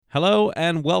Hello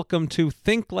and welcome to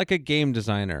Think Like a Game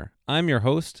Designer. I'm your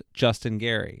host, Justin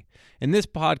Gary. In this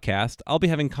podcast, I'll be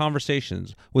having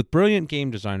conversations with brilliant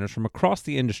game designers from across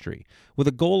the industry with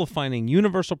a goal of finding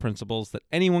universal principles that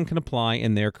anyone can apply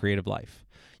in their creative life.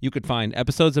 You could find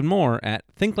episodes and more at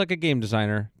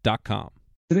thinklikeagamedesigner.com.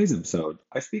 Today's episode,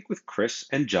 I speak with Chris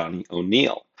and Johnny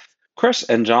O'Neill. Chris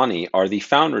and Johnny are the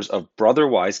founders of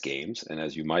Brotherwise Games, and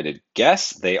as you might have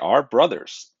guessed, they are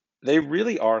brothers. They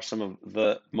really are some of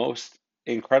the most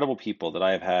incredible people that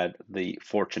I have had the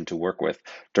fortune to work with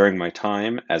during my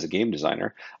time as a game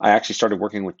designer. I actually started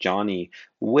working with Johnny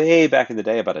way back in the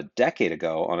day, about a decade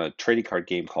ago, on a trading card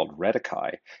game called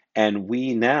Redakai. And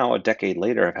we now, a decade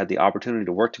later, have had the opportunity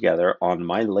to work together on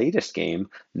my latest game,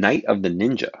 Night of the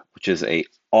Ninja, which is a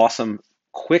awesome,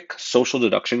 quick social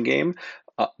deduction game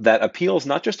that appeals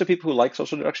not just to people who like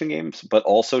social deduction games, but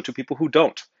also to people who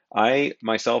don't. I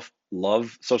myself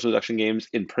love social deduction games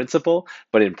in principle,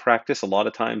 but in practice, a lot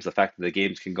of times the fact that the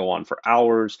games can go on for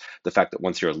hours, the fact that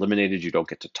once you're eliminated, you don't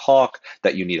get to talk,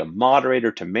 that you need a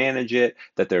moderator to manage it,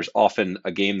 that there's often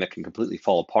a game that can completely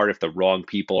fall apart if the wrong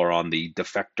people are on the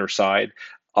defector side.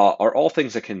 Are all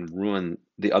things that can ruin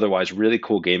the otherwise really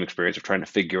cool game experience of trying to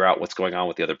figure out what's going on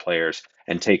with the other players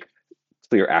and take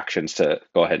clear actions to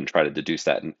go ahead and try to deduce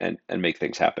that and make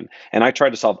things happen. And I tried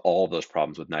to solve all of those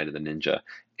problems with Night of the Ninja.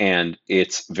 And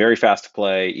it's very fast to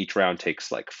play. Each round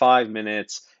takes like 5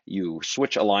 minutes. You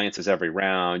switch alliances every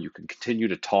round. You can continue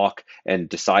to talk and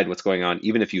decide what's going on,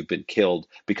 even if you've been killed,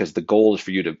 because the goal is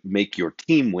for you to make your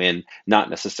team win,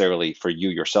 not necessarily for you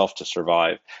yourself to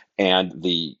survive. And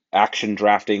the action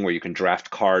drafting, where you can draft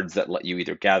cards that let you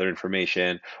either gather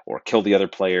information or kill the other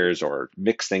players or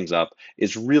mix things up,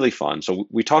 is really fun. So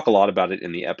we talk a lot about it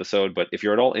in the episode, but if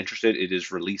you're at all interested, it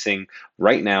is releasing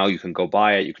right now. You can go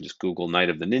buy it. You can just Google Night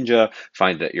of the Ninja,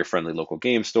 find it at your friendly local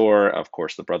game store. Of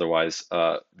course, the Brotherwise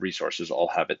resources all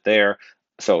have it there.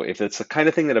 So if it's the kind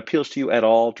of thing that appeals to you at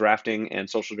all, drafting and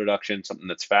social deduction, something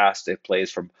that's fast, it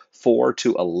plays from 4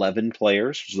 to 11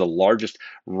 players, which is the largest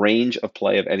range of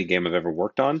play of any game I've ever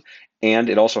worked on. And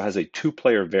it also has a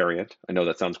two-player variant. I know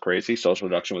that sounds crazy, social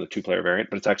deduction with a two-player variant,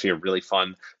 but it's actually a really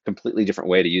fun, completely different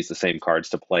way to use the same cards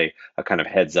to play a kind of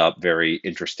heads up, very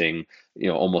interesting,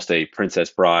 almost a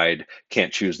Princess Bride,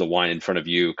 can't choose the wine in front of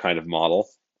you kind of model.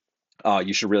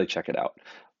 You should really check it out.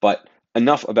 But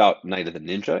enough about Night of the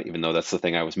Ninja, even though that's the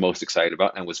thing I was most excited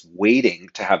about and was waiting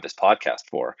to have this podcast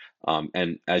for.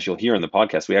 And as you'll hear in the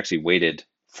podcast, we actually waited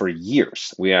for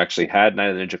years. We actually had Night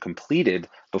of the Ninja completed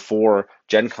before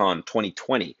Gen Con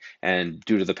 2020. And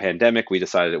due to the pandemic, we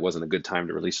decided it wasn't a good time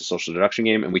to release a social deduction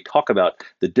game. And we talk about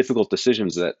the difficult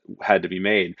decisions that had to be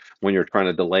made when you're trying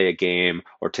to delay a game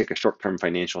or take a short-term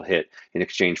financial hit in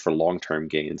exchange for long-term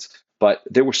gains. But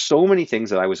there were so many things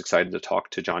that I was excited to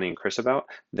talk to Johnny and Chris about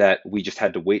that we just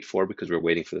had to wait for because we were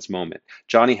waiting for this moment.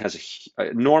 Johnny has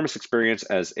enormous experience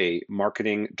as a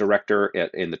marketing director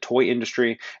in the toy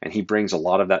industry, and he brings a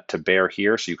lot of that to bear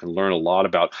here. So you can learn a lot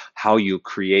about how you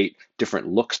create different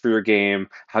looks for your game,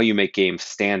 how you make games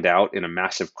stand out in a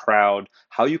massive crowd,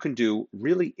 how you can do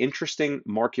really interesting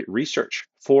market research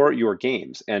for your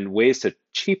games, and ways to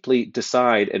cheaply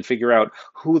decide and figure out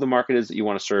who the market is that you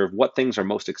want to serve, what things are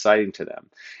most exciting to them.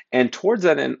 And towards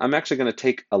that end, I'm actually going to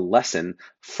take a lesson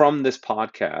from this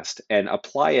podcast and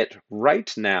apply it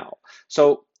right now.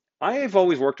 So I have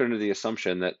always worked under the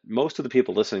assumption that most of the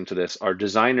people listening to this are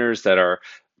designers that are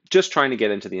just trying to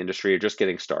get into the industry or just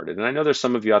getting started. And I know there's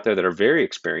some of you out there that are very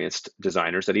experienced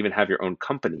designers that even have your own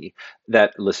company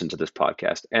that listen to this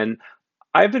podcast. And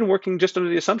I've been working just under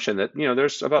the assumption that,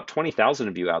 there's about 20,000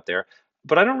 of you out there,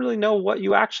 but I don't really know what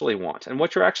you actually want and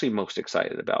what you're actually most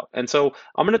excited about. And so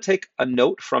I'm going to take a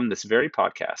note from this very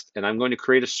podcast and I'm going to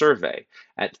create a survey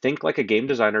at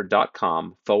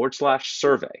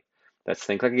thinklikeagamedesigner.com/survey. That's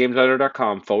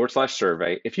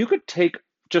thinklikeagamedesigner.com/survey. If you could take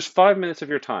just 5 minutes of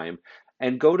your time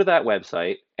and go to that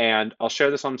website, and I'll share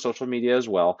this on social media as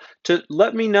well, to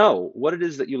let me know what it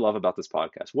is that you love about this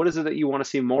podcast. What is it that you want to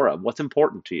see more of? What's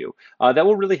important to you? That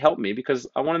will really help me because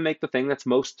I want to make the thing that's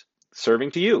most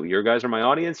serving to you. You guys are my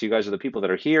audience. You guys are the people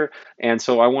that are here. And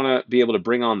so I want to be able to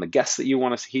bring on the guests that you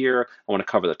want to hear. I want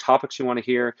to cover the topics you want to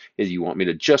hear. Is you want me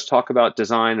to just talk about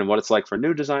design and what it's like for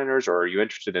new designers, or are you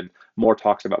interested in more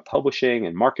talks about publishing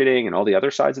and marketing and all the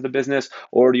other sides of the business?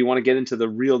 Or do you want to get into the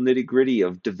real nitty gritty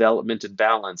of development and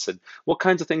balance? And what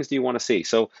kinds of things do you want to see?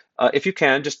 So if you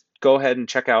can, just go ahead and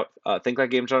check out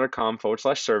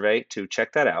thinklikegames.com/survey to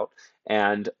check that out.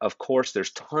 And of course, there's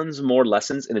tons more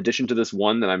lessons in addition to this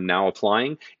one that I'm now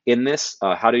applying in this.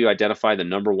 How do you identify the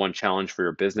number one challenge for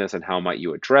your business and how might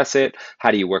you address it? How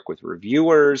do you work with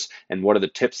reviewers? And what are the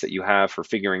tips that you have for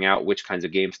figuring out which kinds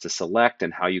of games to select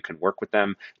and how you can work with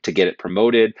them to get it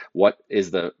promoted? What is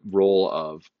the role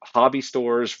of hobby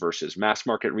stores versus mass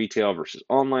market retail versus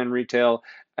online retail?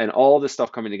 And all this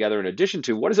stuff coming together in addition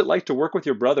to what is it like to work with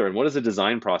your brother and what does the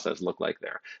design process look like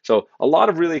there? So a lot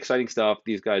of really exciting stuff.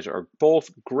 These guys are both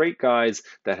great guys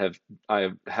that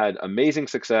I've had amazing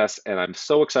success, and I'm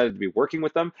so excited to be working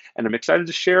with them, and I'm excited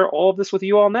to share all of this with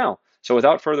you all now. So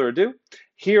without further ado,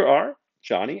 here are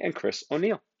Johnny and Chris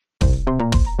O'Neill.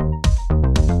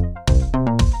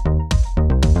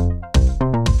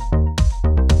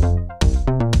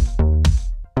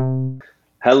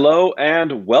 Hello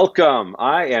and welcome.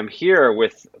 I am here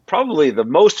with probably the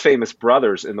most famous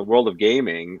brothers in the world of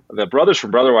gaming, the brothers from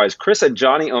Brotherwise, Chris and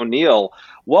Johnny O'Neill.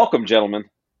 Welcome,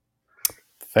 gentlemen.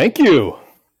 Thank you.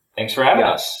 Thanks for having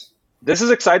us. This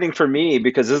is exciting for me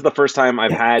because this is the first time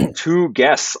I've had two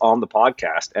guests on the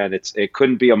podcast, and it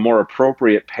couldn't be a more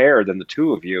appropriate pair than the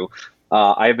two of you.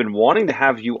 I have been wanting to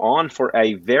have you on for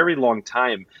a very long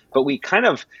time, but we kind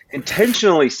of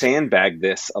intentionally sandbagged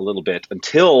this a little bit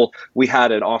until we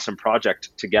had an awesome project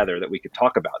together that we could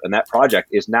talk about. And that project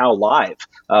is now live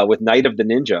with Night of the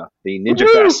Ninja, the Ninja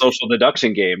Fast social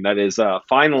deduction game that is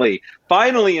finally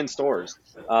in stores,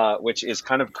 which is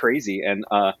kind of crazy. And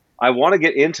I want to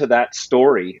get into that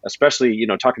story, especially,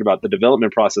 talking about the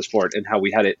development process for it and how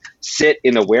we had it sit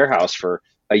in a warehouse for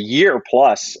a year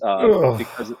plus,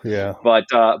 because but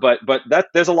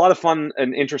there's a lot of fun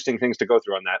and interesting things to go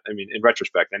through on that. I mean, in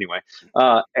retrospect, anyway.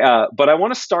 But I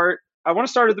want to start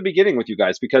at the beginning with you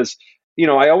guys because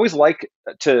I always like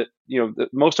to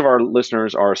most of our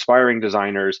listeners are aspiring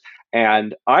designers,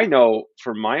 and I know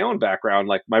from my own background,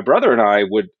 like my brother and I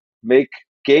would make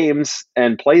games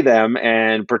and play them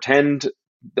and pretend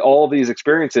all of these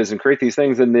experiences and create these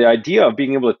things, and the idea of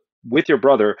being able to, with your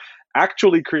brother,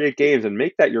 actually create games and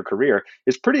make that your career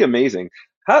is pretty amazing.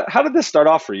 How did this start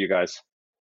off for you guys?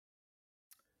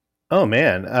 Oh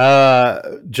man,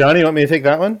 Johnny, you want me to take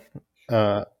that one?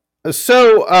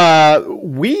 So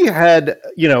we had,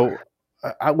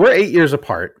 we're 8 years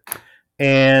apart,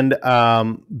 and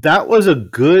that was a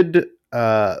good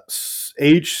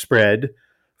age spread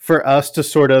for us to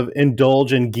sort of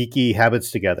indulge in geeky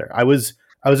habits together. I was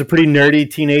a pretty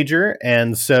nerdy teenager,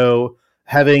 and so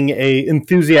having a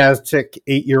enthusiastic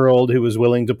 8-year-old who was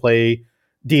willing to play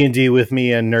D&D with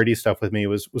me and nerdy stuff with me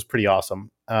was pretty awesome.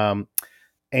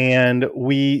 And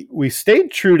we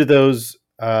stayed true to those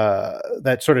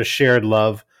that sort of shared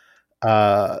love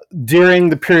during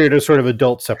the period of sort of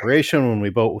adult separation when we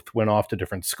both went off to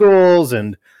different schools,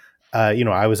 and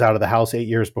I was out of the house 8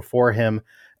 years before him.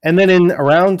 And then in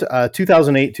around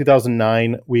 2008,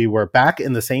 2009, we were back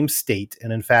in the same state,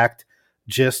 and in fact,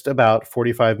 just about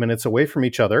 45 minutes away from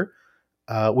each other.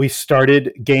 We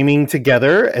started gaming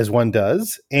together as one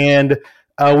does, and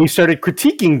we started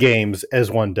critiquing games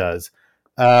as one does.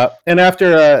 And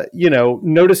after,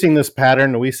 noticing this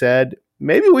pattern, we said,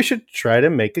 maybe we should try to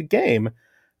make a game.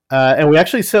 And we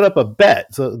actually set up a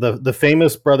bet, so the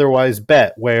famous Brotherwise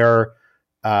bet, where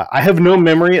I have no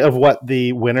memory of what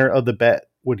the winner of the bet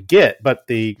would get, but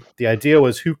the idea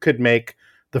was who could make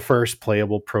the first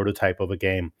playable prototype of a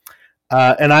game.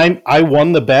 And I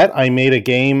won the bet. I made a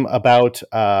game about,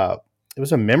 it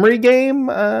was a memory game,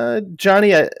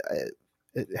 Johnny. It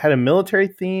had a military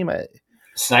theme.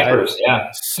 Snipers, yeah.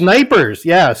 Snipers,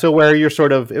 yeah. So where it was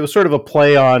sort of a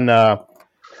play on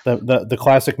the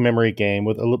classic memory game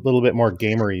with a little bit more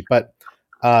gamery. But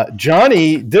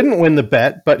Johnny didn't win the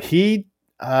bet, but he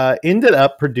ended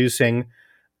up producing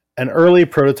an early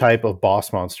prototype of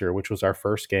Boss Monster, which was our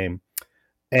first game.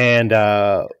 And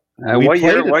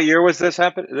what year was this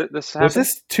happen? Was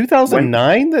this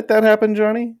 2009 that happened,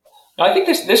 Johnny? No, I think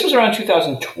this was around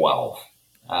 2012.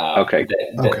 Okay.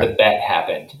 The bet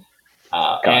happened.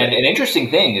 And an interesting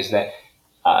thing is that,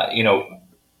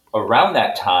 around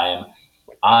that time,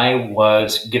 I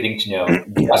was getting to know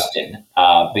Justin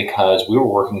because we were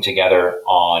working together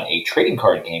on a trading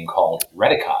card game called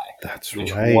Redikai,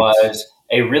 which was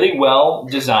a really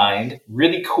well-designed,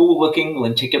 really cool-looking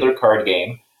lenticular card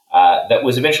game that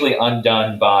was eventually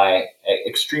undone by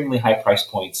extremely high price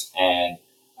points and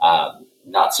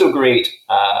not so great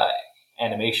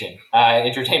animation,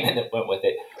 entertainment that went with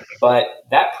it. But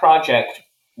that project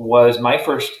was my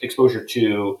first exposure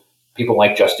to people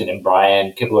like Justin and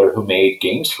Brian Kibler, who made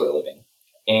games for a living.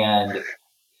 And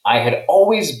I had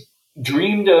always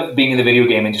dreamed of being in the video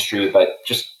game industry, but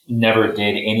just never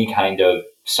did any kind of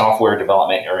software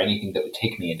development or anything that would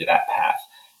take me into that path.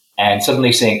 And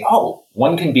suddenly saying, oh,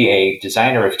 one can be a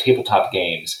designer of tabletop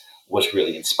games was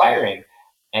really inspiring.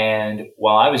 And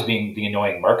while I was being the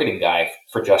annoying marketing guy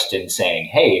for Justin saying,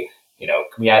 hey, can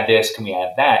we add this? Can we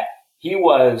add that? He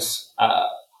was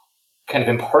kind of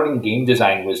imparting game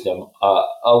design wisdom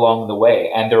along the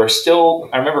way. And there were still,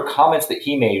 I remember comments that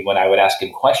he made when I would ask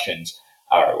him questions,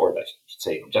 or I should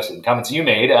say, Justin, comments you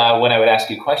made when I would ask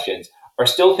you questions are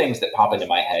still things that pop into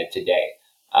my head today.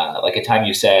 Like a time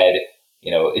you said,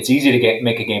 it's easy to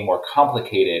make a game more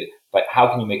complicated, but how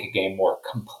can you make a game more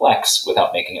complex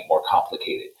without making it more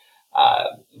complicated?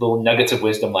 Little nuggets of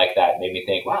wisdom like that made me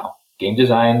think, wow, game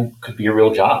design could be a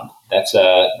real job. That's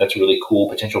a really cool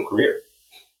potential career.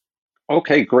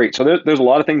 Okay, great. So there's a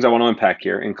lot of things I want to unpack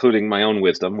here, including my own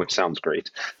wisdom, which sounds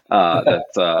great. No,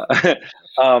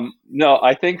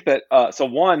 I think that so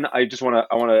one, I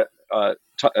want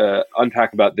to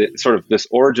unpack about the sort of this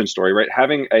origin story, right?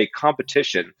 Having a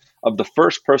competition of the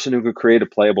first person who could create a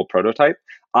playable prototype.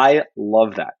 I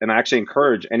love that. And I actually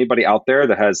encourage anybody out there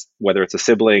that has, whether it's a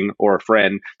sibling or a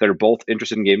friend that are both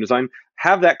interested in game design,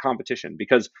 have that competition,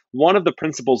 because one of the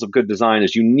principles of good design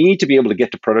is you need to be able to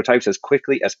get to prototypes as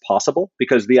quickly as possible,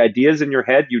 because the ideas in your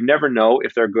head, you never know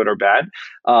if they're good or bad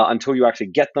until you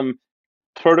actually get them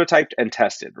prototyped and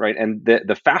tested, right? And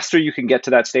the faster you can get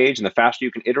to that stage and the faster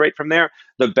you can iterate from there,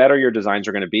 the better your designs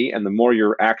are going to be, and the more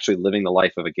you're actually living the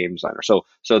life of a game designer. So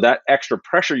that extra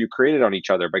pressure you created on each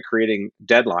other by creating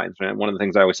deadlines, right? One of the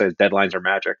things I always say is deadlines are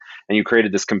magic, and you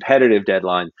created this competitive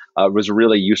deadline was a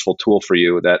really useful tool for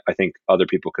you that I think other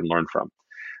people can learn from.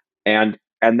 And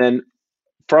then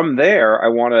from there, I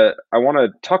want to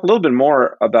talk a little bit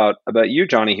more about you,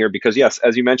 Johnny, here, because yes,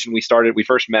 as you mentioned, we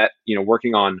first met,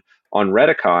 working on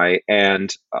Redakai,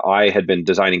 and I had been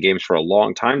designing games for a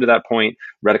long time to that point.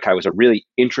 Redakai was a really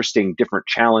interesting, different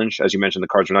challenge. As you mentioned, the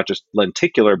cards were not just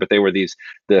lenticular, but they were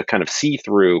the kind of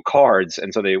see-through cards,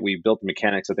 and so we built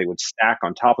mechanics that they would stack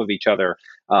on top of each other.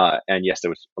 And yes, it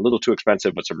was a little too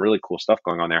expensive, but some really cool stuff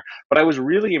going on there. But I was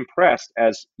really impressed,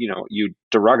 as you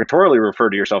derogatorily refer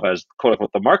to yourself as "quote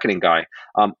unquote" the marketing guy.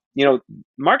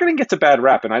 Marketing gets a bad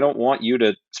rap, and I don't want you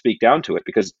to speak down to it,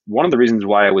 because one of the reasons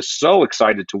why I was so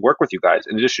excited to work with you guys,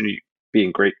 in addition to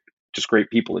being great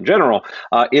people in general,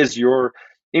 is your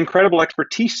incredible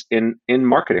expertise in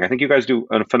marketing. I think you guys do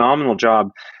a phenomenal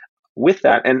job with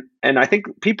that, and I think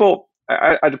people.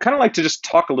 I'd kind of like to just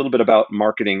talk a little bit about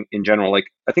marketing in general. Like,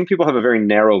 I think people have a very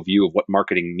narrow view of what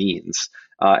marketing means.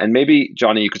 And maybe,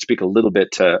 Johnny, you could speak a little bit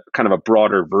to kind of a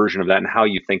broader version of that and how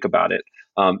you think about it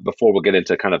before we'll get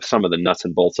into kind of some of the nuts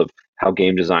and bolts of how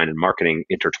game design and marketing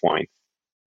intertwine.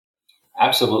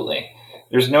 Absolutely.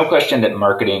 There's no question that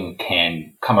marketing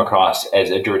can come across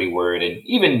as a dirty word, and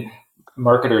even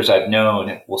marketers I've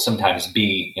known will sometimes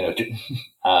be,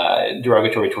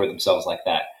 derogatory toward themselves like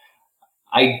that.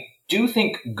 I do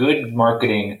think good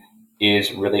marketing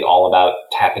is really all about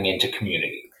tapping into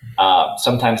community.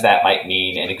 Sometimes that might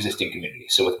mean an existing community.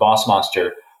 So with Boss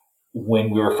Monster,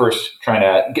 when we were first trying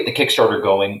to get the Kickstarter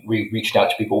going, we reached out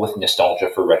to people with nostalgia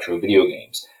for retro video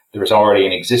games. There was already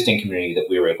an existing community that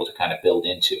we were able to kind of build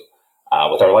into.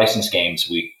 With our licensed games,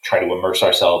 we try to immerse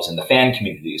ourselves in the fan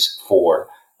communities for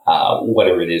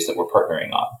whatever it is that we're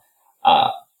partnering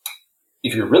on.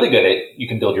 If you're really good at it, you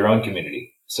can build your own community.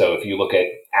 So if you look at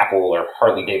Apple or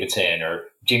Harley Davidson or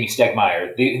Jamie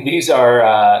Stegmaier, these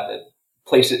are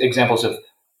examples of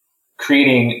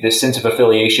creating this sense of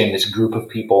affiliation, this group of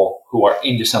people who are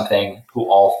into something, who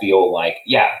all feel like,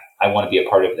 yeah, I want to be a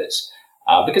part of this.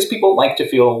 Because people like to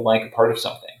feel like a part of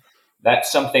something. That's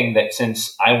something that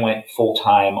since I went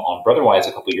full-time on Brotherwise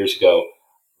a couple of years ago,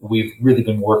 we've really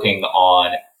been working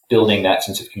on building that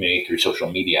sense of community through social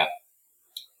media.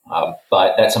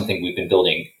 But that's something we've been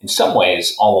building in some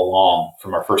ways all along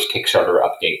from our first Kickstarter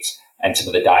updates and some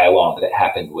of the dialogue that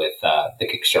happened with the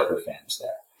Kickstarter fans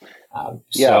there.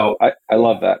 I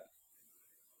love that.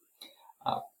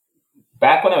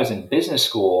 Back when I was in business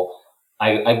school,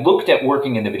 I looked at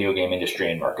working in the video game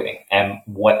industry and marketing. And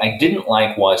what I didn't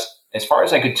like was, as far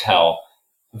as I could tell,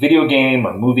 video game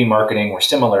or movie marketing were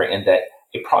similar in that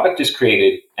a product is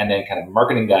created and then kind of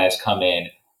marketing guys come in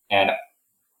and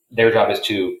their job is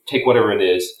to take whatever it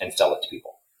is and sell it to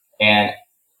people. And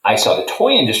I saw the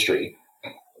toy industry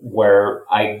where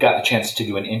I got the chance to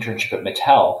do an internship at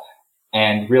Mattel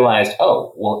and realized,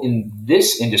 oh, well, in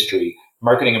this industry,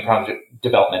 marketing and product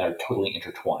development are totally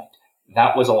intertwined.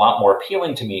 That was a lot more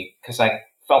appealing to me because I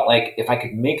felt like if I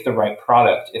could make the right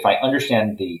product, if I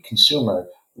understand the consumer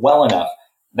well enough,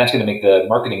 that's going to make the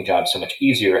marketing job so much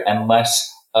easier and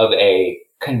less of a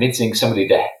convincing somebody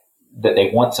that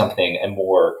they want something and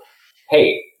more,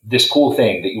 hey, this cool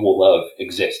thing that you will love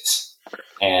exists.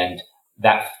 And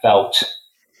that felt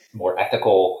more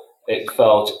ethical. It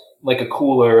felt like a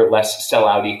cooler, less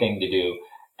sellout-y thing to do.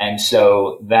 And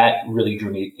so that really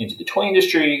drew me into the toy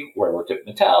industry, where I worked at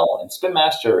Mattel and Spin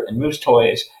Master and Moose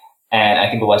Toys. And I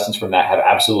think the lessons from that have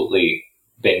absolutely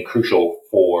been crucial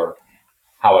for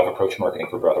how I've approached marketing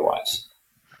for Brotherwise.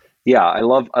 Yeah, I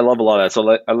love a lot of that. So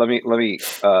let me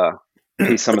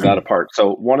piece some of that apart.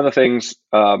 So one of the things,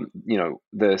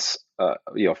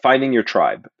 finding your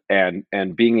tribe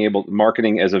and being able,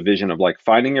 marketing as a vision of like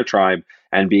finding your tribe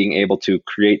and being able to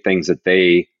create things that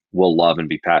they will love and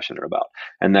be passionate about.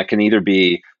 And that can either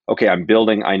be, okay, I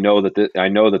know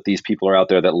that these people are out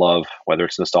there that love, whether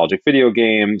it's nostalgic video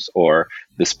games or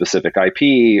this specific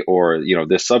IP or,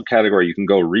 this subcategory. You can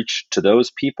go reach to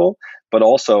those people. But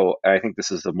also, I think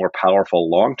this is the more powerful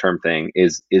long-term thing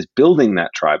is building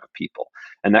that tribe of people.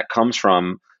 And that comes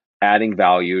from adding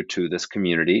value to this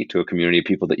community, to a community of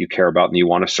people that you care about and you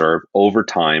want to serve over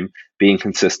time, being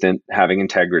consistent, having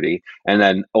integrity. And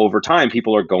then over time,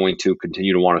 people are going to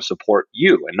continue to want to support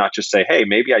you and not just say, hey,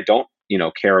 maybe I don't,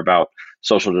 care about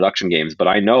social deduction games, but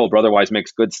I know Brotherwise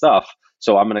makes good stuff.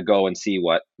 So I'm going to go and see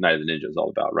what Night of the Ninja is all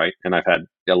about. Right. And I've had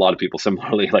a lot of people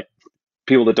similarly, like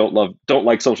people that don't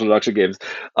like social deduction games,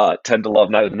 tend to love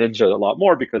Night of the Ninja a lot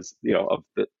more because, of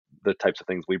the types of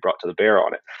things we brought to the bear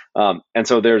on it. And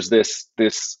so there's this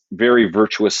very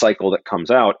virtuous cycle that comes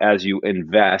out as you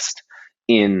invest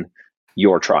in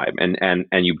your tribe and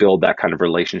you build that kind of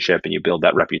relationship and you build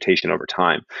that reputation over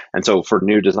time. And so for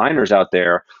new designers out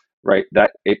there, right,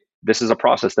 this is a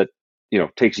process that,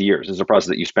 takes years. This is a process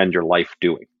that you spend your life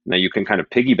doing. Now you can kind of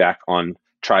piggyback on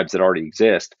tribes that already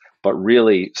exist, but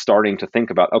really starting to think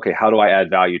about, okay, how do I add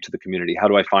value to the community? How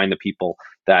do I find the people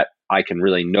that I can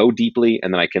really know deeply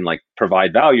and then I can like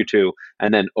provide value to?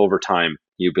 And then over time,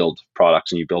 you build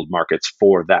products and you build markets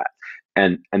for that.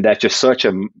 And that's just such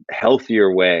a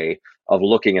healthier way of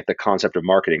looking at the concept of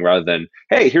marketing rather than,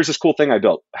 hey, here's this cool thing I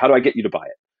built. How do I get you to buy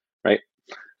it? Right?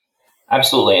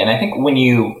 Absolutely. And I think when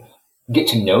you get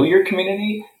to know your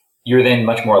community, you're then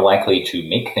much more likely to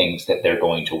make things that they're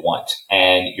going to want.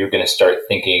 And you're going to start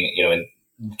thinking, in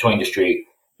the toy industry,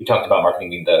 we talked about marketing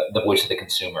being the voice of the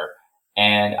consumer.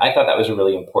 And I thought that was a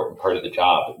really important part of the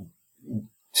job,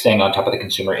 staying on top of the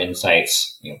consumer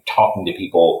insights, talking to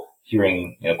people,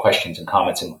 hearing, questions and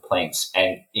comments and complaints.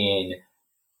 And in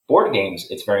board games,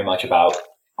 it's very much about,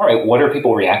 all right, what are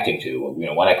people reacting to?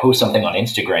 When I post something on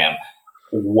Instagram,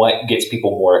 what gets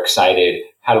people more excited?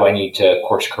 How do I need to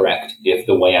course correct if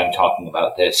the way I'm talking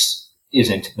about this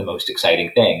isn't the most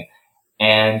exciting thing?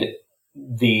 And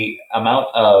the amount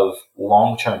of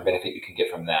long-term benefit you can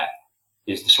get from that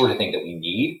is the sort of thing that we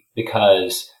need,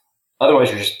 because otherwise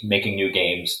you're just making new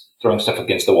games, throwing stuff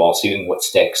against the wall, seeing what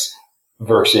sticks,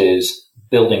 versus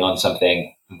building on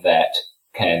something that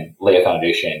can lay a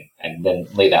foundation and then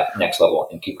lay that next level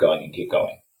and keep going and keep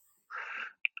going.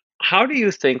 How do you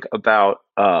think about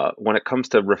when it comes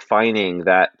to refining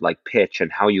that like pitch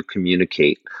and how you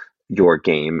communicate your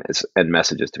game and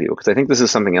messages to people? Because I think this is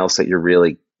something else that you're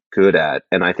really good at.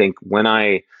 And I think when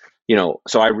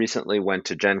so I recently went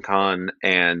to Gen Con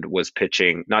and was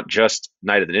pitching not just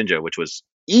Night of the Ninja, which was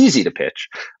easy to pitch.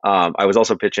 I was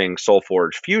also pitching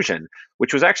SoulForge Fusion,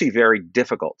 which was actually very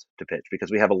difficult to pitch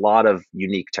because we have a lot of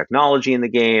unique technology in the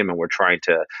game and we're trying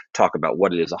to talk about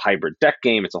what it is, a hybrid deck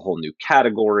game. It's a whole new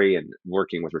category and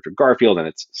working with Richard Garfield, and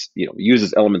it's,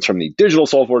 uses elements from the digital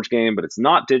SoulForge game, but it's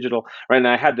not digital, right? And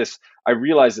I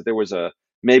realized that there was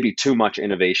maybe too much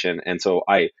innovation. And so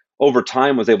I, over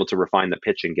time, was able to refine the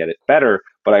pitch and get it better.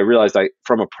 But I realized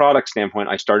from a product standpoint,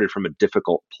 I started from a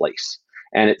difficult place.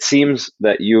 And it seems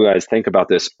that you guys think about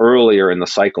this earlier in the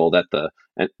cycle, that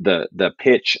the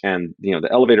pitch and the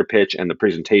elevator pitch and the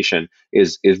presentation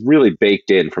is really baked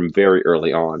in from very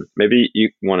early on. Maybe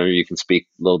one of you can speak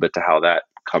a little bit to how that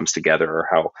comes together or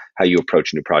how you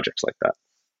approach new projects like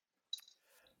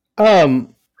that.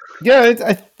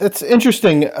 Yeah, that's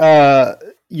interesting.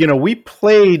 We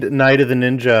played Night of the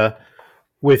Ninja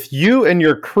with you and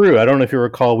your crew. I don't know if you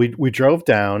recall. We drove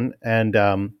down and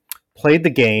played the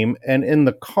game, and in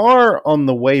the car on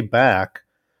the way back,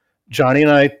 Johnny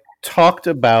and I talked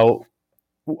about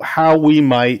how we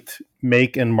might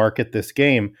make and market this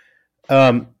game.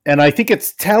 And I think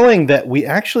it's telling that we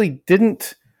actually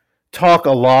didn't talk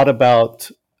a lot about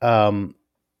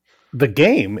the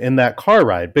game in that car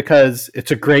ride, because it's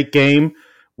a great game.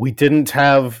 We didn't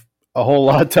have a whole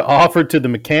lot to offer to the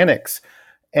mechanics.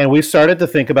 And we started to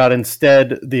think about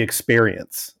instead the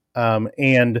experience.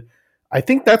 And I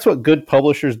think that's what good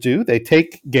publishers do. They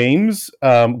take games,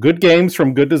 good games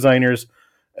from good designers,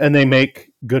 and they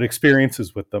make good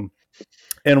experiences with them.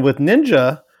 And with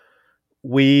Ninja,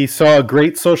 we saw a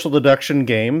great social deduction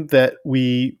game that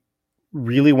we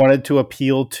really wanted to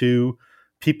appeal to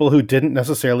people who didn't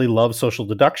necessarily love social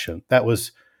deduction. That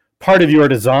was part of your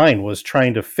design, was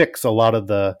trying to fix a lot of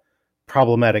the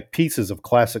problematic pieces of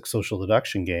classic social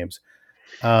deduction games.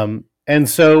 And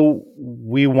so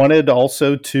we wanted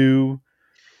also to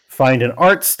find an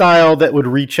art style that would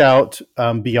reach out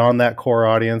beyond that core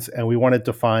audience. And we wanted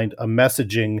to find a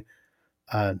messaging,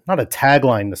 not a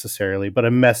tagline necessarily, but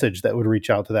a message that would reach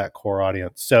out to that core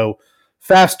audience. So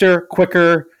faster,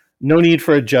 quicker, no need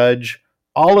for a judge.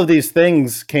 All of these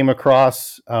things came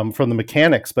across from the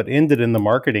mechanics, but ended in the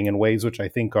marketing in ways which I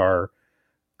think are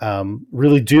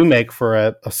really do make for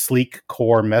a sleek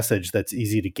core message that's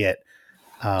easy to get.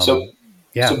 So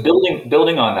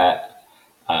building on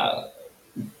that,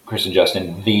 Chris and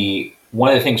Justin, one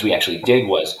of the things we actually did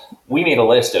was we made a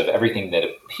list of everything that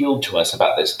appealed to us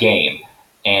about this game,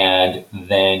 and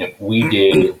then we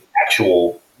did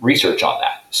actual research on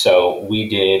that. So we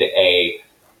did a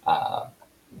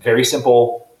very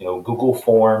simple, Google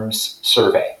Forms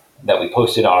survey that we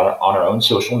posted on our own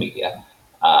social media,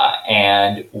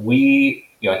 and we,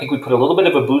 I think we put a little bit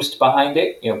of a boost behind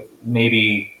it,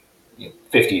 maybe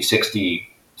 $50, $60,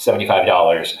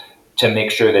 $75 to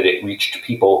make sure that it reached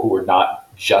people who were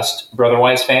not just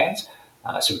Brotherwise fans.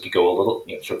 So we could go a little,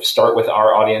 sort of start with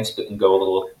our audience, but then go a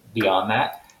little beyond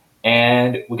that.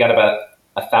 And we got about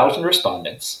 1,000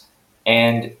 respondents.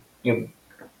 And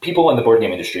people in the board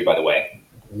game industry, by the way,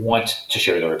 want to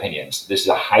share their opinions. This is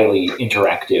a highly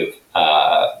interactive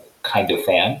kind of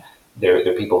fan.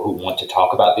 They're people who want to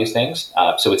talk about these things.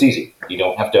 So it's easy. You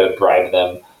don't have to bribe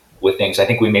them with things. I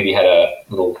think we maybe had a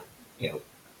little,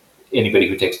 anybody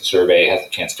who takes the survey has the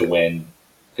chance to win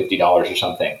 $50 or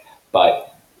something,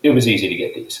 but it was easy to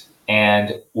get these.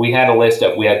 And we had a list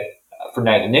of, for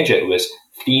Night of the Ninja, it was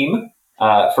theme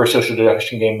for a social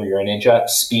deduction game where you're a ninja,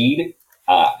 speed,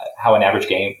 how an average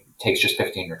game takes just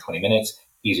 15 or 20 minutes,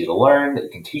 easy to learn, that you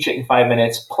can teach it in 5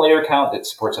 minutes, player count that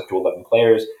supports up to 11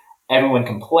 players, everyone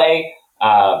can play,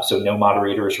 so no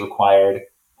moderator is required,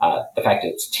 the fact that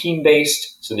it's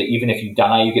team-based, so that even if you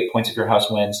die, you get points if your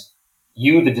house wins.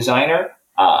 You, the designer,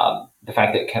 the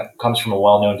fact that it comes from a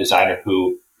well-known designer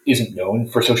who isn't known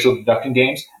for social deduction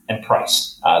games, and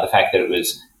price, the fact that it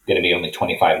was going to be only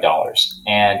 $25.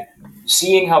 And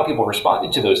seeing how people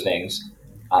responded to those things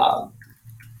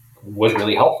was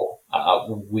really helpful.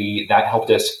 That helped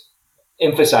us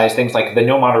emphasize things like the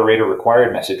no moderator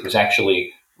required message was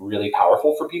actually really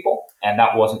powerful for people, and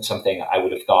that wasn't something I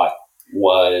would have thought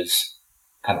was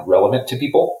kind of relevant to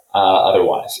people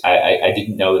otherwise. I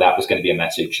didn't know that was going to be a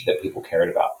message that people cared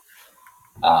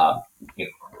about.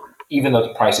 Even though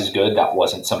the price is good, that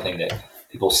wasn't something that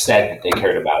people said that they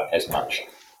cared about as much.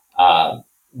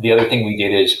 The other thing we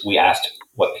did is we asked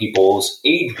what people's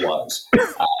age was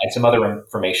and some other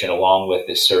information along with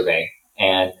this survey.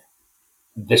 And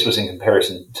this was in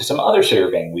comparison to some other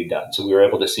surveying we'd done. So we were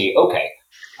able to see, okay,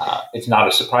 it's not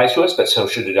a surprise to us, but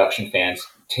social deduction fans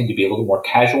tend to be a little more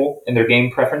casual in their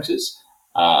game preferences.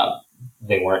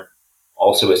 They weren't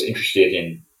also as interested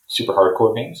in super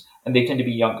hardcore games, and they tend to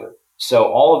be younger. So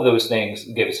all of those things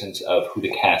give a sense of who to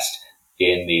cast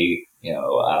in the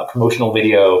promotional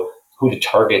video, who to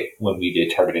target when we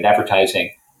did targeted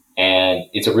advertising. And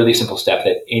it's a really simple step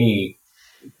that any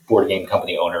board game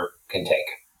company owner can take.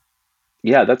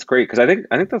 Yeah, that's great, because I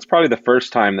think that's probably the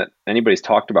first time that anybody's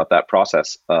talked about that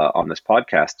process on this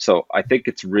podcast. So I think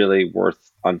it's really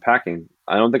worth unpacking.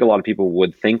 I don't think a lot of people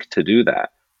would think to do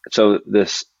that. So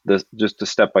this just to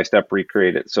step-by-step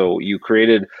recreate it. So you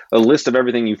created a list of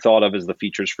everything you thought of as the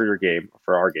features for your game,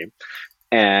 for our game,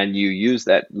 and you used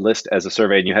that list as a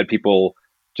survey, and you had people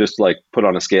just like put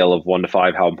on a scale of 1 to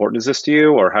 5, how important is this to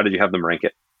you, or how did you have them rank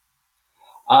it?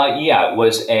 It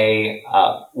was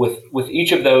with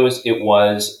each of those, it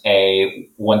was a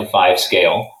 1 to 5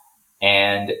 scale.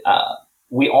 And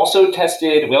we also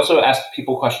asked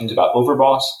people questions about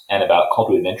Overboss and about Call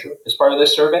to Adventure as part of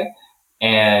this survey.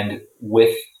 And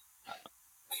with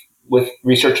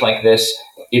research like this,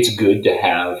 it's good to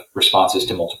have responses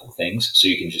to multiple things. So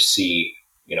you can just see,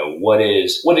 what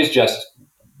is just,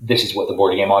 this is what the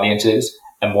board game audience is,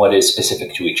 and what is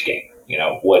specific to each game.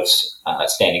 What's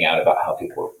standing out about how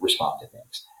people respond to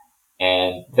things.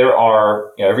 And there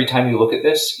are, every time you look at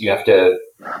this, you have to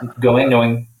go in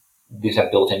knowing these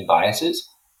have built-in biases.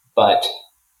 But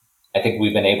I think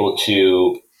we've been able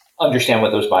to understand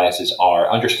what those biases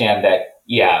are, understand that,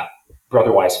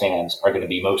 Brotherwise fans are going to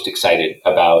be most excited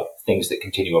about things that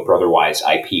continue a Brotherwise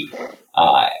IP.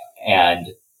 And,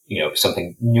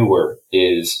 something newer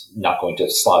is not going to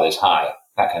slot as high,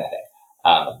 that kind of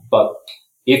thing. But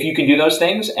if you can do those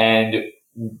things and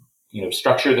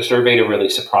structure the survey to really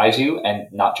surprise you and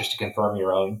not just to confirm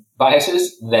your own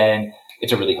biases, then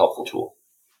it's a really helpful tool.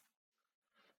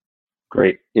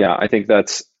 Great. Yeah, I think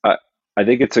I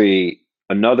think it's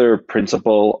another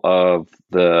principle of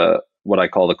what I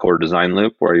call the core design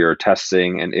loop, where you're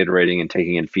testing and iterating and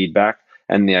taking in feedback,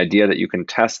 and the idea that you can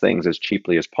test things as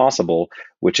cheaply as possible,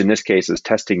 which in this case is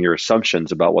testing your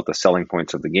assumptions about what the selling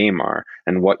points of the game are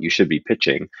and what you should be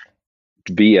pitching,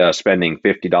 via spending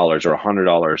 $50 or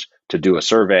 $100 to do a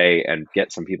survey and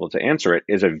get some people to answer it,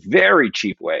 is a very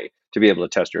cheap way to be able to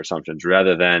test your assumptions,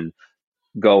 rather than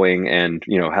going and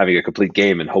having a complete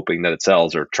game and hoping that it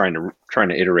sells, or trying to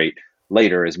iterate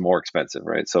later is more expensive,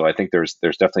 right? So I think there's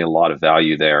definitely a lot of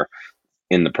value there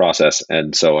in the process,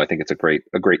 and so I think it's a great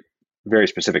very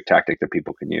specific tactic that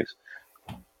people can use.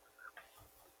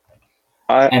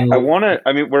 I want to.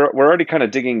 I mean, we're already kind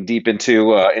of digging deep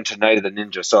into Night of the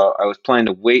Ninja, so I was planning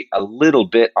to wait a little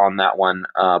bit on that one.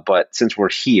 But since we're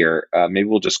here, maybe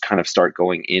we'll just kind of start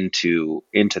going into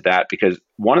that, because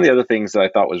one of the other things that I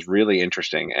thought was really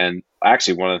interesting, and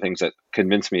actually one of the things that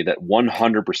convinced me that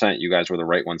 100% you guys were the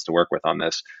right ones to work with on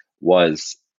this,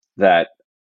 was that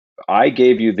I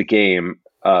gave you the game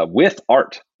with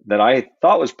art that I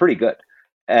thought was pretty good.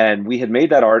 And we had made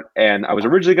that art, and I was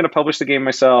originally going to publish the game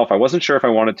myself. I wasn't sure if I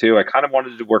wanted to. I kind of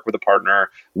wanted to work with a partner.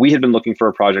 We had been looking for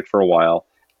a project for a while.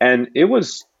 And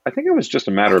I think it was just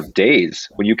a matter of days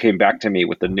when you came back to me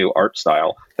with the new art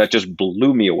style that just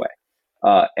blew me away.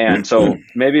 And so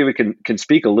maybe we can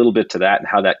speak a little bit to that and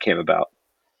how that came about.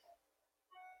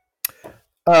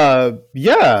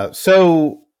 Yeah.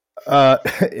 So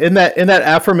in that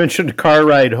aforementioned car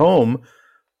ride home,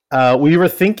 we were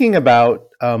thinking about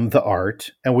the art,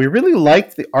 and we really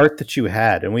liked the art that you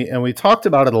had, and we talked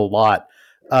about it a lot.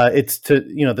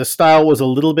 The style was a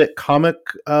little bit comic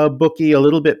booky, a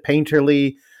little bit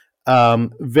painterly,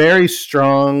 very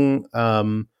strong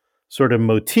sort of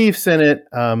motifs in it,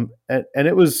 and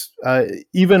it was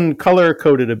even color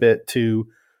coded a bit to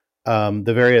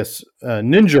the various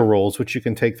ninja roles which you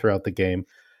can take throughout the game.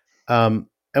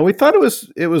 And we thought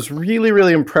it was really,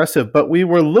 really impressive, but we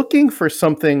were looking for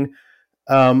something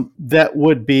that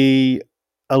would be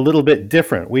a little bit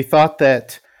different. We thought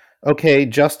that, okay,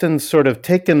 Justin's sort of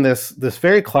taken this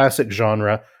very classic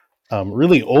genre,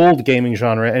 really old gaming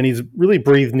genre, and he's really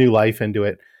breathed new life into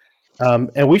it.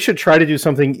 And we should try to do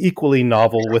something equally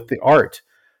novel with the art.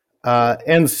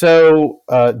 And so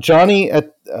Johnny,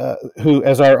 who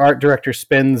as our art director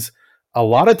spends a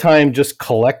lot of time just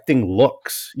collecting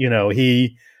looks.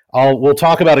 We'll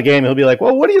talk about a game, and he'll be like,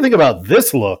 well, what do you think about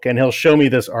this look? And he'll show me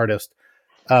this artist.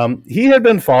 He had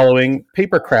been following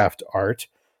papercraft art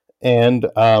and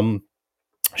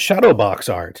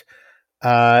shadowbox art.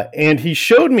 And he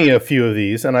showed me a few of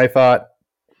these, and I thought,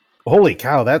 holy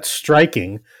cow, that's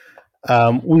striking.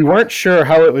 We weren't sure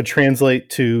how it would translate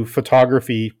to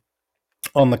photography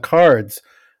on the cards.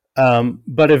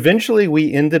 But eventually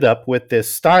we ended up with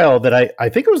this style that I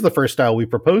think it was the first style we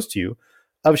proposed to you,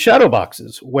 of shadow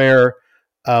boxes, where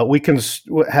we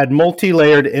had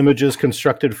multi-layered images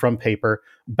constructed from paper,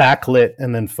 backlit,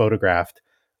 and then photographed.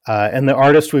 And the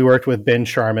artist we worked with, Ben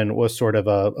Sharman, was sort of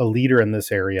a leader in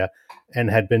this area and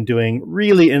had been doing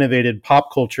really innovative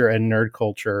pop culture and nerd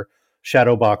culture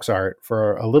shadow box art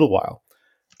for a little while.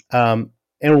 And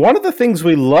one of the things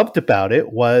we loved about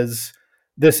it was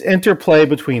this interplay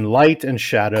between light and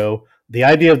shadow, the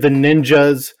idea of the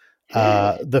ninjas,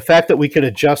 the fact that we could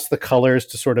adjust the colors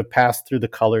to sort of pass through the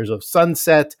colors of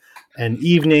sunset and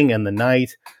evening and the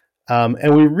night.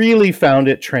 And we really found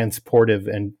it transportive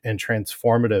and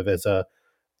transformative as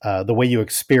the way you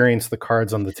experience the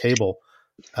cards on the table.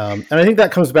 And I think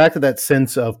that comes back to that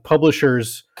sense of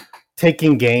publishers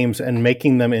taking games and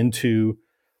making them into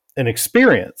an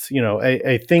experience,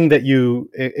 a thing that you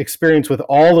experience with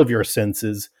all of your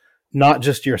senses, not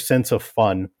just your sense of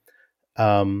fun.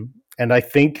 And I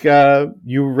think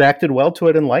you reacted well to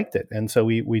it and liked it. And so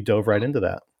we dove right into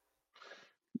that.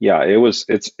 Yeah,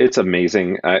 it's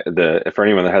amazing. For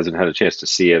anyone that hasn't had a chance to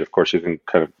see it, of course, you can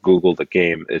kind of Google the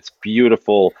game. It's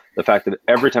beautiful. The fact that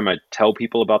every time I tell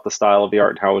people about the style of the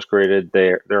art and how it was created,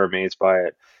 they're amazed by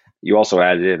it. You also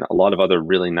added in a lot of other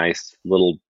really nice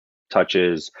little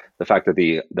touches. The fact that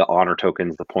the honor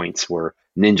tokens, the points, were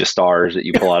ninja stars that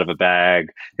you pull out of a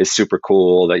bag is super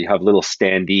cool. That you have little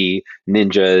standee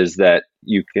ninjas that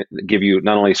you can give you,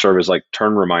 not only serve as like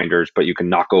turn reminders, but you can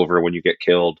knock over when you get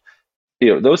killed.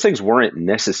 Those things weren't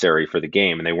necessary for the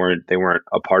game, and they weren't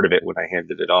a part of it when I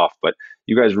handed it off. But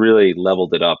you guys really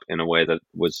leveled it up in a way that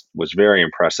was very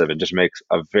impressive, and just makes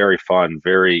a very fun,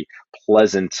 very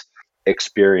pleasant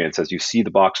experience as you see the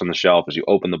box on the shelf, as you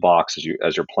open the box,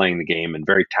 as you're playing the game, and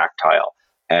very tactile.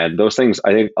 And those things,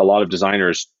 I think a lot of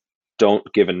designers don't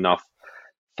give enough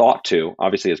thought to.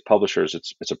 Obviously, as publishers,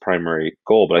 it's a primary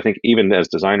goal, but I think even as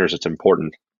designers, it's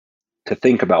important to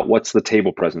think about what's the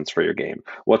table presence for your game,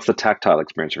 what's the tactile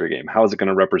experience for your game, how is it going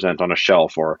to represent on a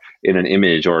shelf or in an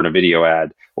image or in a video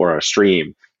ad or a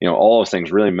stream. All those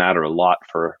things really matter a lot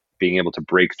for being able to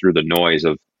break through the noise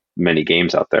of many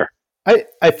games out there.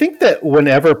 I think that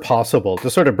whenever possible,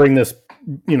 to sort of bring this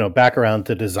back around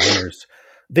to designers,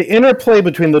 the interplay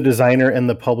between the designer and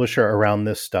the publisher around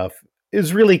this stuff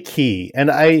is really key. And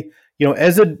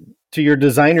to your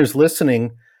designers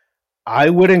listening,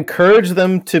 I would encourage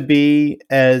them to be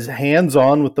as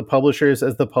hands-on with the publishers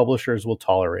as the publishers will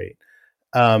tolerate.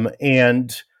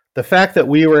 And the fact that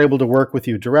we were able to work with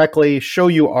you directly, show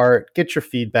you art, get your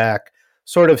feedback,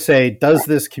 sort of say, does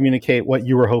this communicate what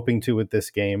you were hoping to with this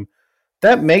game?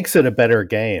 That makes it a better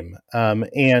game.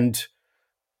 And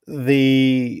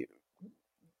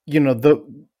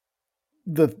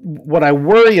what I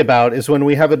worry about is when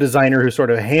we have a designer who sort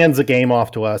of hands a game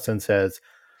off to us and says,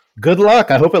 good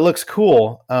luck, I hope it looks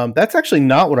cool. That's actually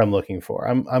not what I'm looking for.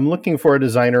 I'm looking for a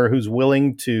designer who's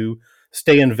willing to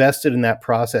stay invested in that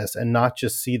process and not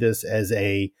just see this as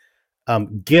a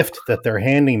gift that they're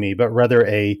handing me, but rather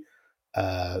a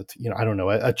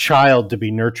child to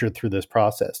be nurtured through this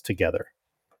process together.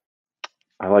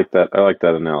 I like that. I like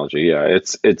that analogy. Yeah,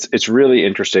 it's really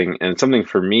interesting, and it's something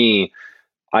for me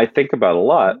I think about a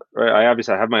lot. Right?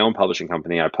 I have my own publishing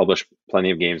company. I publish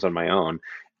plenty of games on my own,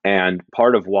 and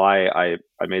part of why I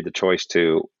made the choice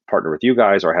to partner with you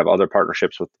guys or have other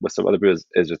partnerships with some other people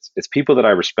is it's people that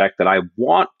I respect that I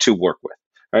want to work with.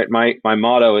 Right. My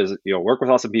motto is work with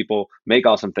awesome people, make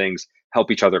awesome things, help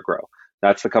each other grow.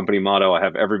 That's the company motto. I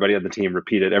have everybody on the team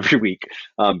repeat it every week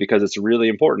because it's really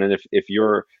important. And if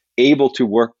you're able to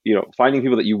work, finding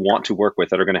people that you want to work with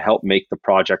that are going to help make the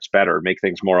projects better, make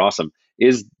things more awesome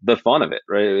is the fun of it,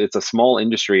 right? It's a small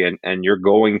industry and you're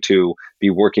going to be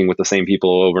working with the same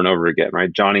people over and over again,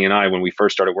 right? Johnny and I, when we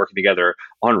first started working together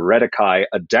on Redakai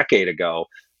a decade ago,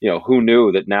 who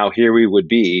knew that now here we would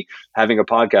be having a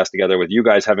podcast together with you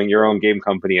guys having your own game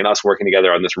company and us working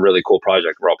together on this really cool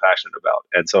project we're all passionate about.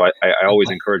 And so I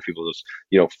always encourage people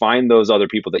to, find those other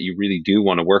people that you really do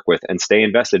want to work with and stay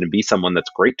invested and be someone that's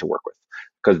great to work with.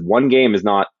 Because one game is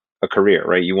not a career,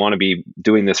 right? You want to be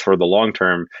doing this for the long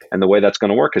term. And the way that's going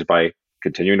to work is by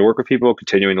continuing to work with people,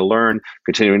 continuing to learn,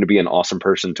 continuing to be an awesome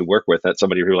person to work with. That's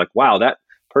somebody who's like, wow, that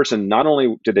person, not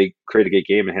only did they create a great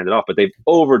game and hand it off, but they've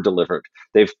over delivered.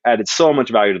 They've added so much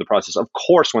value to the process. Of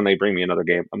course, when they bring me another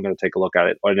game, I'm going to take a look at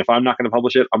it. And if I'm not going to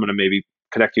publish it, I'm going to maybe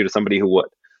connect you to somebody who would.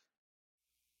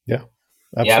 Yeah,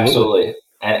 absolutely. Yeah, absolutely.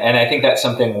 And I think that's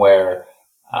something where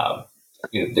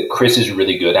that Chris is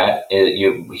really good at.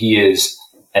 He is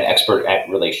an expert at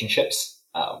relationships,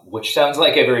 which sounds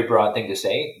like a very broad thing to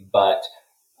say, but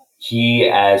he,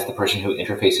 as the person who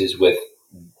interfaces with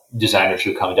designers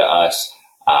who come to us,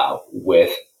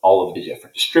 with all of the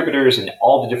different distributors and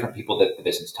all the different people that the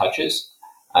business touches,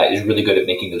 is really good at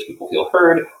making those people feel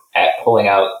heard, at pulling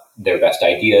out their best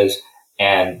ideas.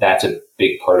 And that's a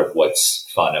big part of what's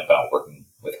fun about working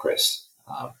with Chris.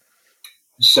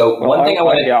 So one thing I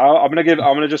want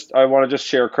to just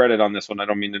share credit on this one. I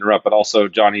don't mean to interrupt, but also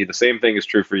Johnny, the same thing is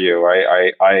true for you.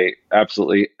 I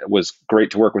absolutely was great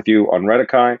to work with you on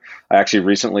Redakai. I actually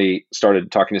recently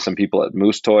started talking to some people at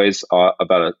Moose Toys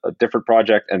about a different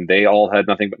project, and they all had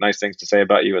nothing but nice things to say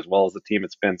about you, as well as the team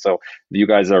at Spin. So you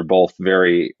guys are both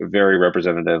very, very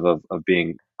representative of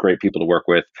being great people to work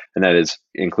with, and that is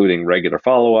including regular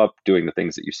follow-up, doing the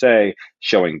things that you say,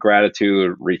 showing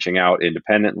gratitude, reaching out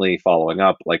independently, following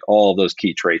up, like all of those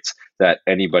key traits that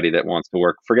anybody that wants to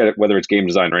work, forget it, whether it's game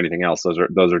design or anything else,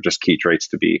 those are just key traits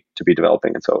to be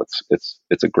developing. And so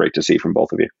it's a great to see from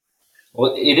both of you.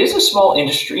 Well, it is a small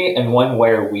industry and one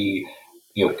where we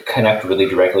connect really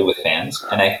directly with fans,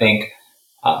 and I think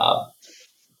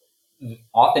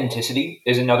authenticity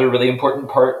is another really important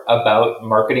part about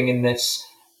marketing in this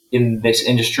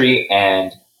industry.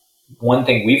 And one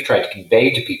thing we've tried to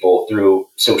convey to people through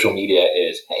social media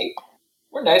is, hey,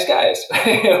 we're nice guys.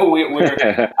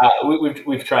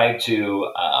 We've tried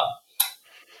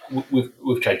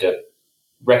to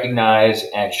recognize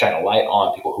and shine a light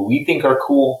on people who we think are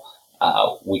cool.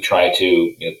 We try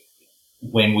to,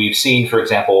 when we've seen, for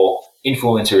example,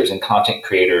 influencers and content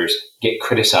creators get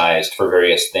criticized for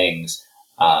various things,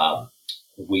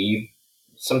 we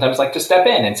sometimes like to step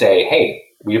in and say, hey,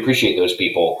 we appreciate those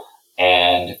people.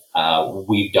 And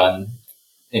we've done,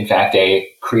 in fact, a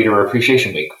creator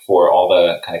appreciation week for all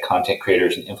the kind of content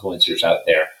creators and influencers out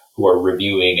there who are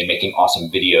reviewing and making awesome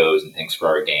videos and things for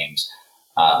our games.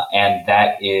 And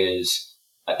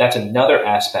that's another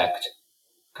aspect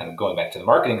kind of going back to the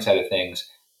marketing side of things,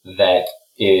 that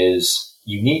is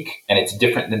unique, and it's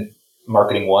different than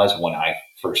marketing was when I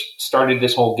first started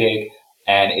this whole gig.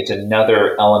 And it's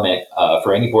another element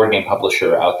for any board game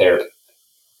publisher out there.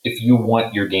 If you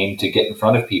want your game to get in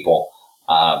front of people,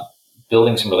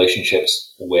 building some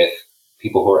relationships with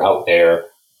people who are out there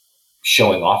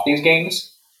showing off these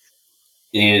games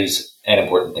is an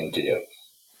important thing to do.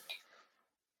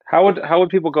 How would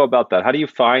people go about that? How do you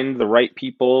find the right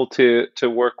people to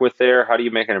work with there? How do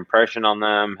you make an impression on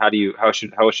them? How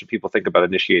should people think about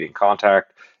initiating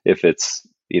contact if it's,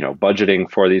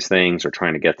 budgeting for these things or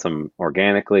trying to get some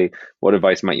organically? What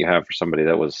advice might you have for somebody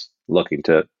that was looking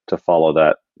to follow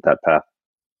that path?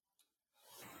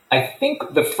 I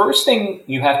think the first thing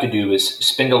you have to do is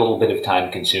spend a little bit of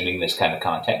time consuming this kind of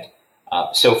content.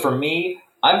 So for me,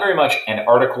 I'm very much an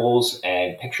articles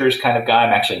and pictures kind of guy.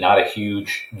 I'm actually not a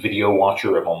huge video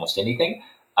watcher of almost anything.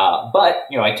 But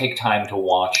I take time to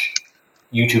watch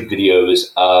YouTube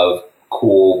videos of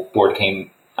cool board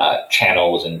game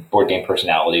channels and board game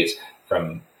personalities,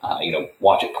 from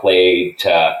Watch It Played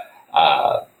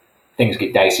to Things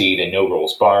Get Dicey to No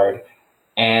Rolls Barred.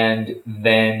 And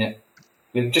then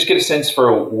just get a sense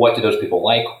for what do those people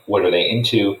like, what are they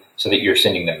into, so that you're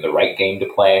sending them the right game to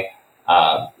play.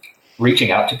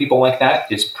 Reaching out to people like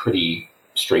that is pretty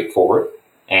straightforward,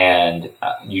 and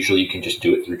usually you can just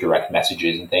do it through direct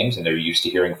messages and things, and they're used to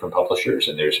hearing from publishers,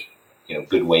 and there's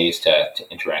good ways to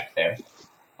interact there.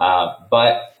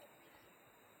 But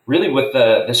really with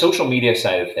the social media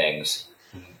side of things,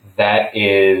 that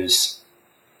is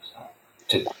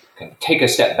to kind of take a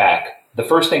step back. The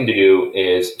first thing to do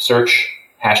is search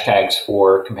hashtags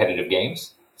for competitive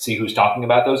games, see who's talking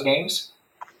about those games.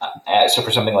 So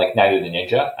for something like Night of the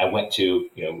Ninja, I went to,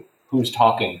 who's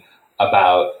talking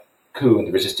about Coup and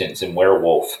the Resistance and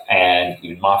Werewolf and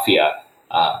even Mafia,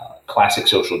 classic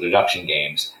social deduction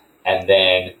games, and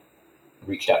then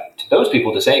reached out to those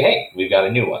people to say, hey, we've got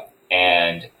a new one,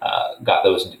 and got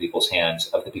those into people's hands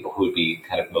of the people who would be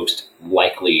kind of most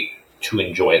likely to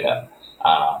enjoy them,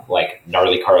 like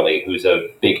Gnarly Carly, who's a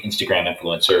big Instagram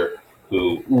influencer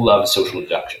who loves social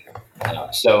deduction.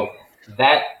 So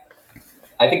that,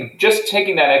 I think just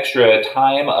taking that extra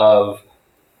time of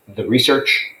the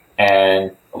research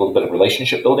and a little bit of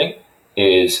relationship building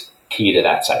is key to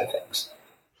that side of things.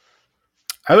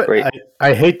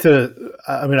 I hate to,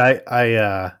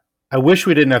 I wish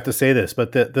we didn't have to say this,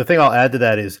 but the thing I'll add to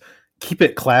that is keep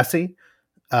it classy.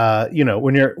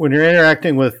 When you're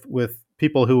interacting with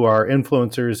people who are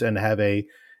influencers and have a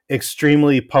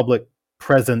extremely public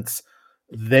presence,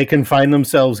 they can find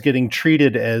themselves getting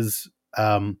treated as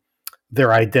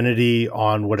their identity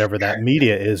on whatever that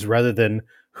media is, rather than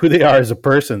who they are as a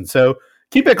person. So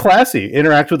keep it classy.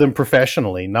 Interact with them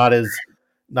professionally, not as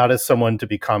someone to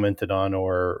be commented on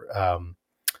or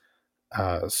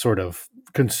sort of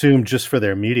consumed just for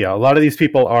their media. A lot of these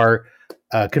people are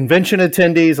convention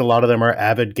attendees. A lot of them are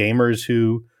avid gamers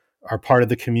who are part of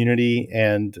the community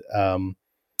and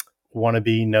want to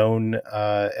be known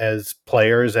as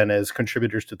players and as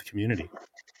contributors to the community.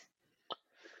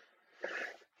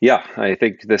 Yeah, I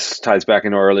think this ties back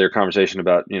into our earlier conversation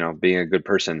about being a good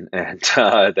person, and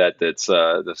that's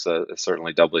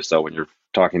certainly doubly so when you're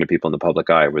talking to people in the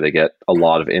public eye, where they get a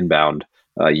lot of inbound.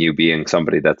 You being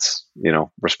somebody that's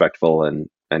respectful and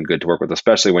good to work with,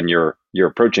 especially when you're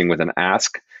approaching with an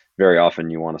ask. Very often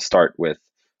you want to start with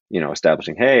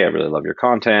establishing, hey, I really love your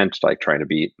content, like trying to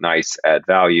be nice, add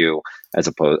value, as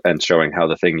opposed and showing how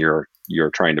the thing you're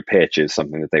trying to pitch is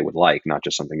something that they would like, not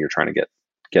just something you're trying to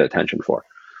get attention for.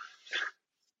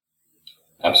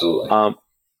 Absolutely.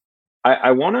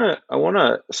 I want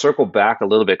to circle back a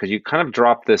little bit, because you kind of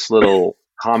dropped this little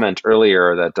comment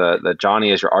earlier that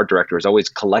Johnny, as your art director, is always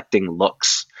collecting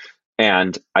looks,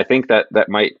 and I think that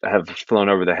might have flown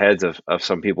over the heads of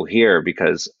some people here,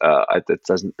 because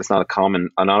it's not a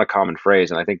common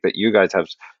phrase, and I think that you guys have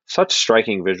such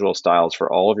striking visual styles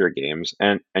for all of your games,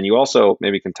 and you also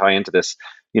maybe can tie into this,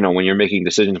 when you're making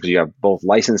decisions, because you have both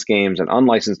licensed games and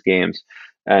unlicensed games.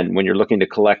 And when you're looking to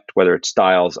collect, whether it's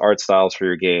art styles for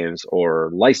your games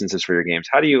or licenses for your games,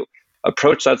 how do you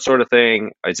approach that sort of thing?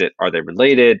 Are they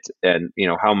related? And,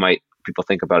 how might people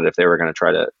think about it if they were going to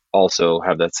try to also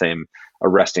have that same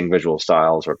arresting visual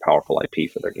styles or powerful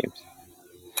IP for their games?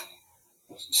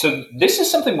 So this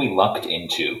is something we lucked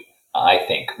into, I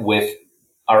think, with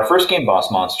our first game,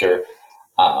 Boss Monster.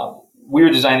 We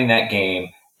were designing that game,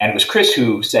 and it was Chris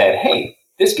who said, hey,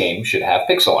 this game should have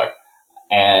pixel art.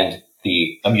 And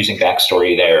the amusing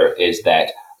backstory there is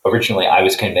that originally I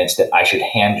was convinced that I should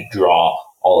hand draw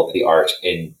all of the art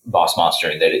in Boss Monster,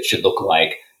 and that it should look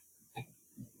like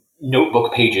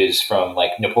notebook pages from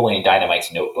like Napoleon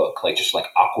Dynamite's notebook, like just like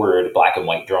awkward black and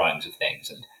white drawings of things.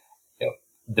 And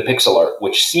the pixel art,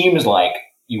 which seems like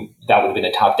that would have been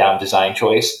a top-down design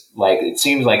choice. Like it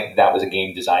seems like that was a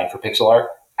game designed for pixel art,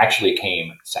 actually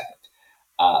came second.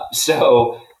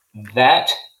 So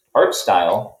that art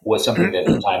style was something that at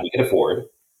the time we could afford,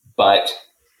 but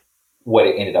what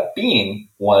it ended up being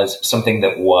was something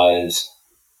that was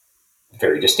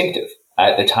very distinctive.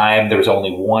 At the time, there was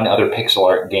only one other pixel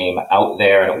art game out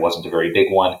there, and it wasn't a very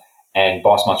big one. And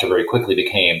Boss Monster very quickly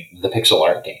became the pixel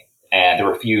art game. And there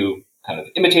were a few kind of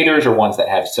imitators or ones that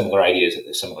had similar ideas at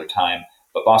a similar time,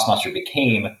 but Boss Monster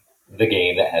became the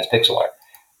game that has pixel art.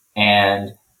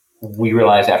 And we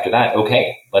realized after that,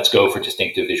 okay, let's go for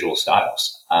distinctive visual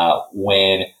styles.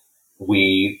 When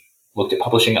we looked at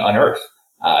publishing Unearth,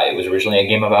 it was originally a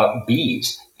game about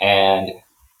bees, and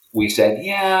we said,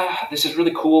 yeah, this is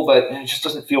really cool, but it just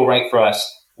doesn't feel right for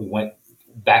us. We went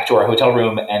back to our hotel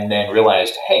room and then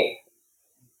realized, hey,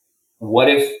 what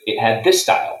if it had this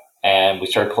style? And we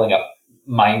started pulling up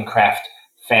Minecraft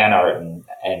fan art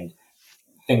and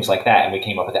things like that, and we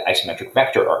came up with the isometric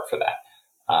vector art for that.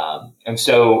 And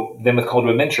so then with Call to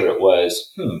Adventure, it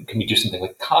was, can we do something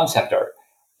with concept art?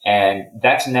 And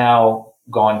that's now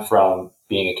gone from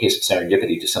being a case of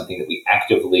serendipity to something that we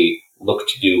actively look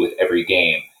to do with every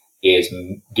game, is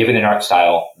give it an art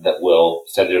style that will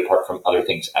set it apart from other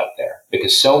things out there.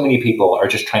 Because so many people are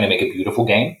just trying to make a beautiful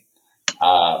game.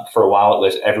 For a while,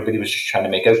 everybody was just trying to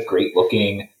make a great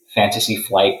looking Fantasy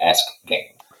Flight-esque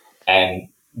game. And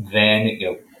then,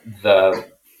 the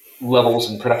levels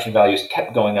and production values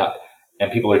kept going up,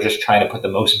 and people are just trying to put the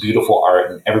most beautiful art,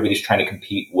 and everybody's trying to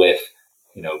compete with,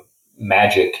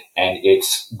 Magic and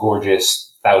its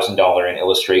gorgeous $1,000 in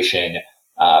illustration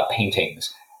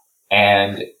paintings.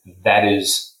 And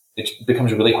it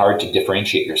becomes really hard to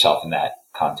differentiate yourself in that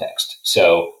context.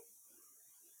 So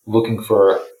looking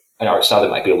for an art style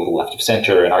that might be a little left of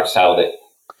center, an art style that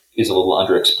is a little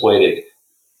underexploited,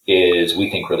 is, we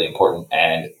think, really important.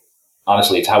 And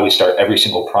honestly, it's how we start every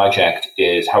single project,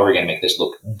 is how we're going to make this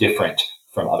look different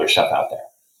from other stuff out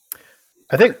there.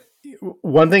 I think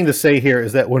one thing to say here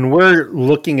is that when we're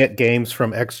looking at games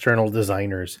from external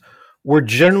designers, we're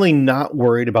generally not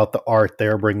worried about the art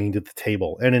they're bringing to the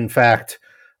table. And in fact,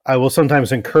 I will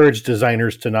sometimes encourage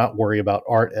designers to not worry about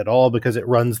art at all, because it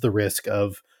runs the risk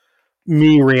of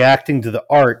me reacting to the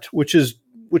art, which is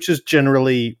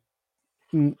generally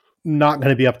not going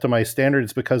to be up to my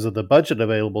standards because of the budget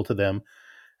available to them.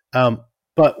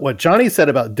 But what Johnny said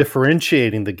about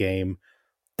differentiating the game,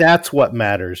 that's what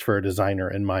matters for a designer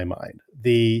in my mind.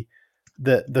 The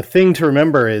thing to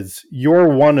remember is you're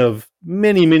one of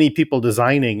many, many people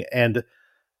designing, and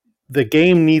the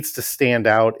game needs to stand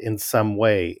out in some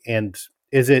way. And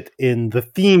is it in the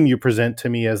theme you present to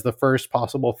me as the first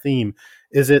possible theme?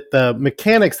 Is it the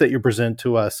mechanics that you present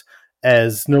to us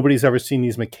as nobody's ever seen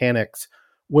these mechanics?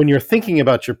 When you're thinking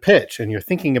about your pitch, and you're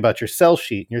thinking about your sell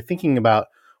sheet, and you're thinking about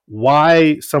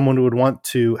why someone would want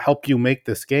to help you make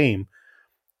this game,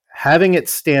 having it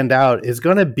stand out is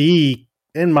going to be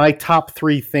in my top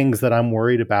 3 things that I'm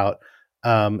worried about.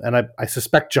 And I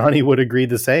suspect Johnny would agree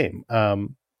the same.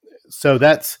 So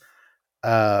that's,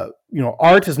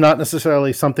 art is not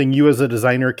necessarily something you as a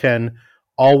designer can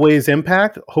always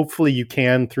impact. Hopefully you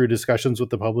can through discussions with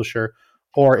the publisher,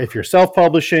 or if you're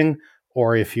self-publishing,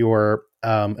 or if you're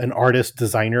an artist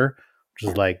designer, which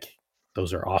is like,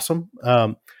 those are awesome.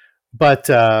 But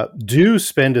do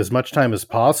spend as much time as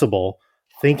possible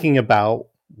thinking about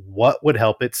what would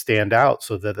help it stand out,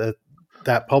 so that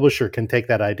that publisher can take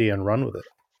that idea and run with it.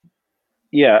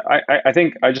 Yeah, I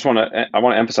think I want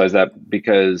to emphasize that,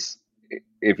 because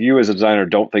if you as a designer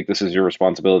don't think this is your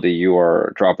responsibility, you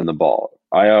are dropping the ball.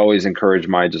 I always encourage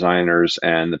my designers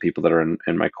and the people that are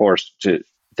in my course to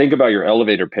think about your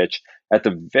elevator pitch at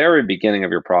the very beginning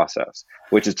of your process,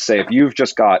 which is to say, if you've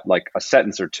just got like a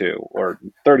sentence or two or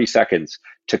 30 seconds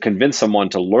to convince someone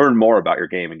to learn more about your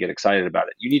game and get excited about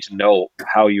it, you need to know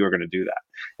how you are going to do that.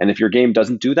 And if your game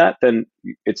doesn't do that, then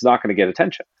it's not going to get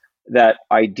attention. That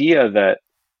idea that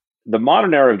the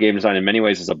modern era of game design in many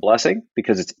ways is a blessing,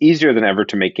 because it's easier than ever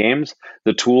to make games.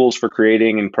 The tools for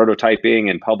creating and prototyping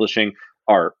and publishing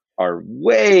are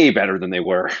way better than they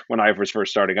were when I was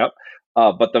first starting up.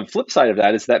 But the flip side of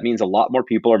that is that means a lot more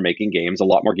people are making games, a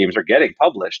lot more games are getting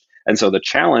published. And so the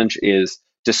challenge is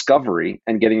discovery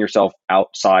and getting yourself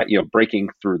outside, breaking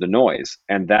through the noise.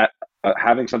 And that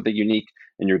having something unique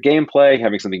in your gameplay,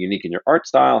 having something unique in your art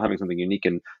style, having something unique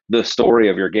in the story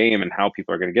of your game and how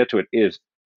people are going to get to it is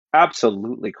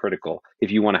absolutely critical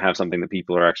if you want to have something that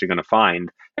people are actually going to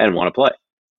find and want to play.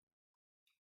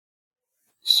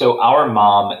 So our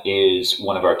mom is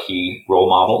one of our key role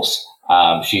models.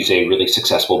 She's a really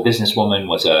successful businesswoman,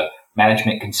 was a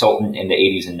management consultant in the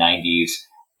 80s and 90s,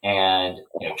 and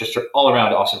just an all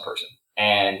around awesome person.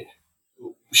 And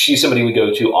she's somebody we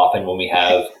go to often when we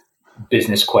have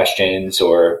business questions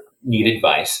or need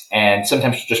advice, and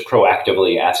sometimes she'll just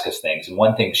proactively ask us things. And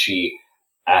one thing she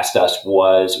asked us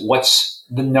was, what's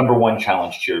the number one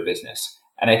challenge to your business?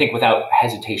 And I think without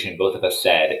hesitation, both of us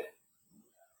said,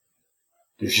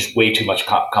 there's just way too much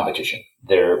competition.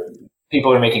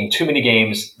 People are making too many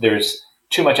games. There's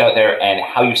too much out there, and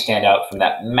how you stand out from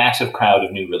that massive crowd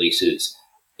of new releases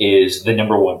is the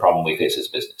number one problem we face as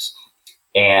a business.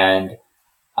 And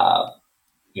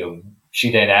she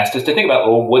then asked us to think about,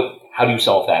 how do you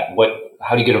solve that?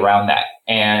 How do you get around that?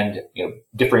 And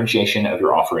differentiation of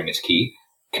your offering is key.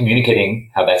 Communicating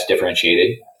how that's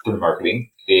differentiated through marketing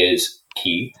is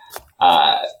key.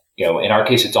 In our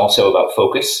case, it's also about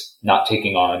focus, not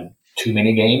taking on too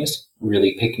many games,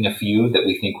 really picking a few that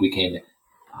we think we can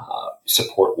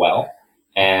support well,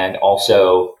 and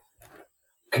also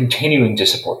continuing to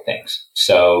support things.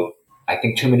 So I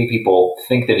think too many people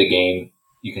think that a game,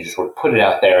 you can just sort of put it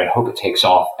out there and hope it takes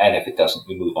off, and if it doesn't,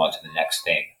 we move on to the next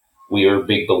thing. We are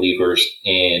big believers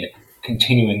in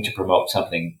continuing to promote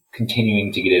something,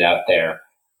 continuing to get it out there.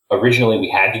 Originally, we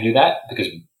had to do that because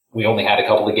we only had a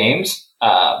couple of games,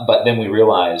 but then we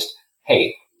realized,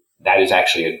 hey, that is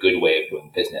actually a good way of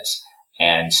doing business.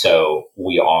 And so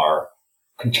we are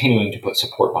continuing to put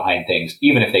support behind things,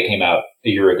 even if they came out a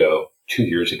year ago, 2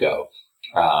 years ago,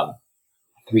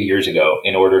 3 years ago,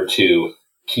 in order to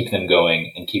keep them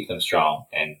going and keep them strong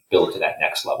and build to that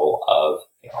next level of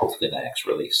hopefully the next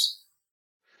release.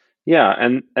 Yeah,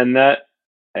 and that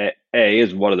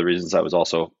is one of the reasons I was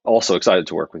also excited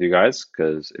to work with you guys,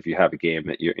 because if you have a game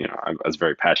that I was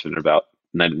very passionate about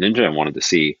Night of the Ninja,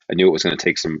 I knew it was going to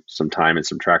take some time and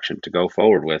some traction to go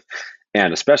forward with,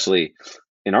 and especially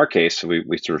in our case, we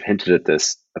sort of hinted at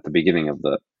this at the beginning of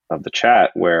the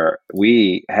chat, where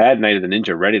we had Night of the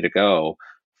Ninja ready to go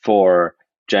for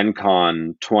Gen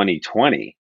Con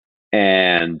 2020,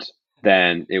 and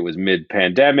then it was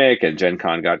mid-pandemic and Gen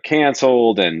Con got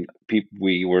canceled, and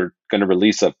we were going to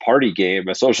release a party game,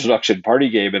 a social deduction party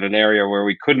game, in an area where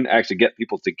we couldn't actually get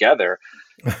people together.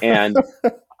 And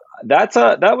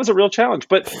that was a real challenge.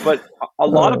 But a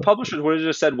lot of publishers would have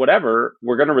just said, whatever,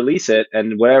 we're going to release it,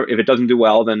 and whatever, if it doesn't do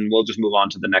well, then we'll just move on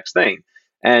to the next thing.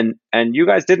 And you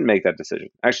guys didn't make that decision.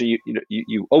 Actually,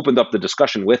 you opened up the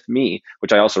discussion with me,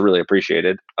 which I also really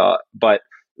appreciated. But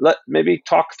maybe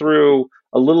talk through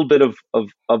a little bit of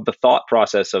the thought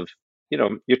process of,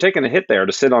 you're taking a hit there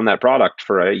to sit on that product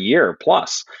for a year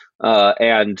plus,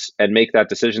 and make that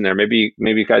decision there. Maybe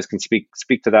you guys can speak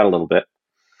to that a little bit.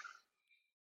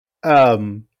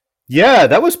 Yeah,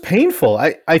 that was painful.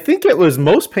 I think it was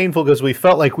most painful because we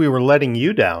felt like we were letting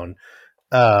you down.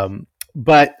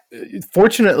 But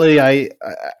fortunately, I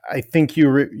think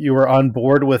you were on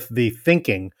board with the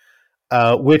thinking,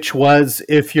 which was,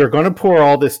 if you're going to pour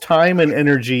all this time and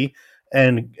energy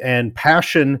and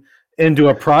passion into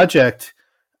a project,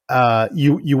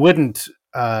 you wouldn't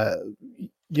hamstring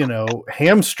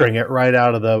it right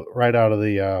out of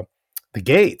the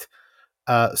gate.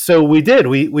 So we did.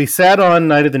 We sat on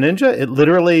Night of the Ninja. It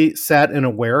literally sat in a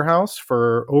warehouse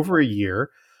for over a year,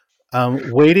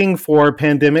 waiting for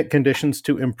pandemic conditions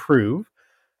to improve,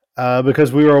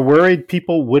 because we were worried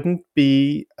people wouldn't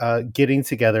be getting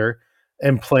together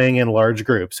and playing in large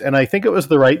groups. And I think it was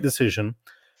the right decision.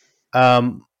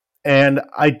 And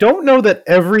I don't know that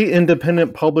every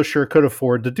independent publisher could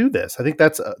afford to do this. I think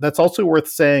that's also worth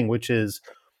saying, which is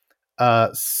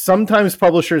sometimes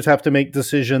publishers have to make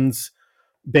decisions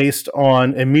based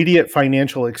on immediate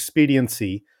financial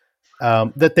expediency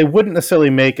that they wouldn't necessarily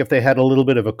make if they had a little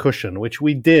bit of a cushion, which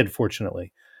we did,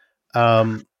 fortunately.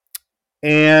 And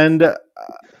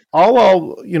all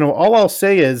I'll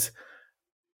say is,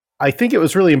 I think it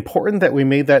was really important that we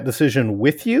made that decision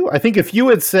with you. I think if you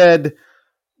had said,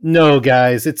 "No,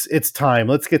 guys, it's time.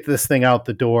 Let's get this thing out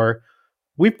the door,"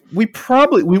 we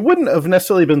wouldn't have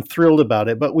necessarily been thrilled about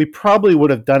it, but we probably would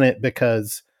have done it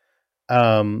because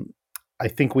I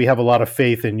think we have a lot of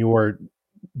faith in your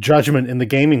judgment in the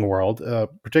gaming world,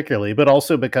 particularly, but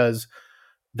also because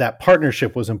that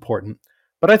partnership was important.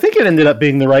 But I think it ended up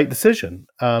being the right decision.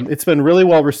 It's been really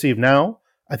well received now.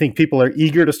 I think people are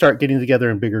eager to start getting together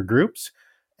in bigger groups.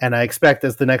 And I expect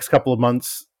as the next couple of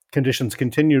months, conditions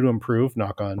continue to improve,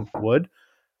 knock on wood,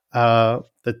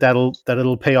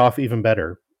 that'll pay off even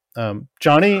better.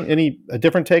 Johnny, a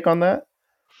different take on that?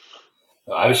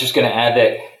 I was just going to add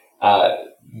that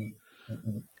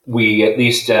we, at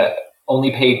least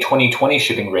only paid 2020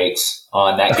 shipping rates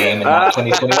on that game and not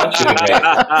 2021 shipping rates.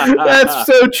 That's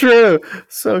so true.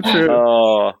 So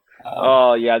true.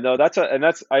 Oh yeah, no,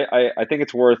 I think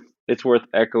it's worth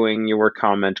echoing your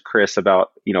comment, Chris,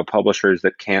 about, publishers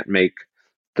that can't make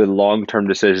the long-term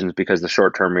decisions because the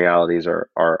short-term realities are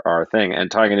a thing. And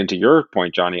tying it into your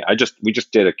point, Johnny, we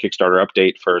just did a Kickstarter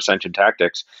update for Ascension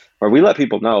Tactics where we let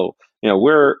people know,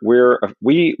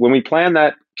 when we planned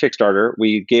that Kickstarter,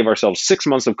 we gave ourselves 6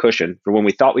 months of cushion for when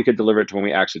we thought we could deliver it to when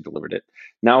we actually delivered it.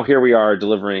 Now here we are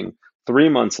delivering 3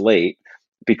 months late,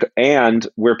 and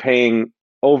we're paying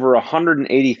over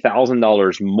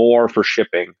 $180,000 more for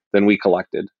shipping than we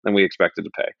expected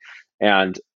to pay.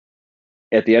 And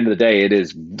at the end of the day, it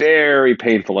is very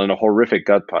painful and a horrific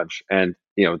gut punch. And,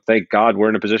 thank God we're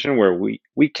in a position where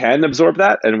we can absorb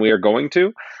that, and we are going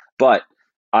to, but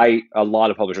a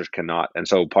lot of publishers cannot. And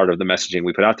so part of the messaging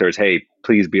we put out there is, hey,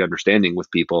 please be understanding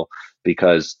with people,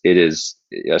 because it is,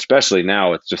 especially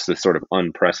now, it's just this sort of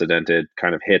unprecedented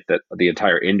kind of hit that the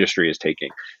entire industry is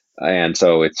taking. And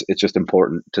so it's just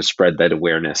important to spread that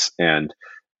awareness. And,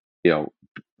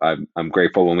 I'm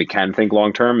grateful when we can think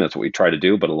long term. That's what we try to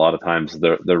do. But a lot of times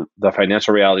the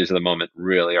financial realities of the moment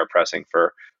really are pressing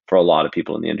for a lot of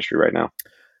people in the industry right now.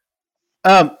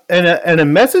 And a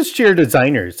message to your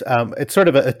designers. It's sort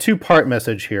of a two-part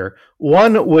message here.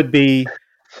 One would be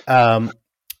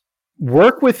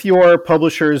work with your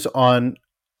publishers on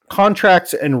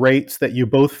contracts and rates that you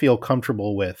both feel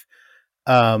comfortable with.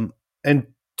 And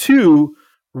two,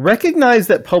 recognize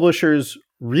that publishers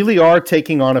really are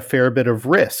taking on a fair bit of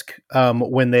risk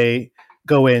when they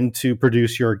go in to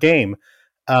produce your game.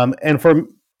 And for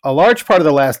a large part of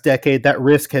the last decade, that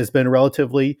risk has been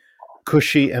relatively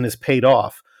cushy and has paid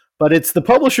off. But it's the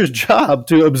publisher's job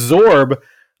to absorb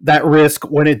that risk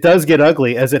when it does get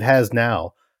ugly, as it has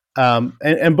now.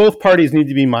 And both parties need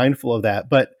to be mindful of that.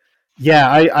 But yeah,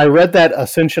 I read that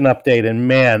Ascension update, and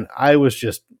man, I was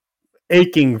just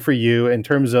aching for you in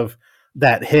terms of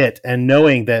that hit, and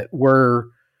knowing that we're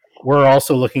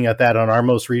also looking at that on our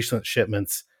most recent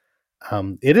shipments.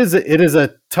 It is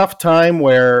a tough time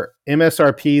where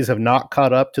MSRPs have not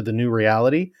caught up to the new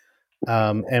reality,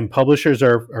 and publishers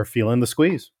are feeling the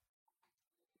squeeze.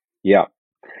 Yeah.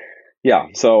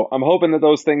 So I'm hoping that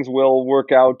those things will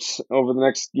work out over the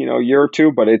next year or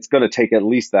two, but it's going to take at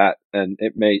least that, and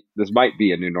this might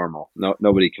be a new normal.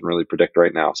 Nobody can really predict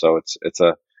right now. So it's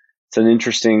an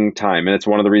interesting time, and it's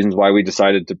one of the reasons why we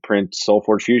decided to print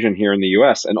SolForge Fusion here in the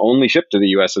U.S. and only ship to the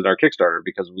U.S. in our Kickstarter,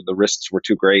 because the risks were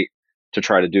too great to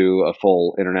try to do a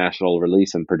full international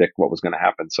release and predict what was going to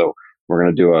happen. So we're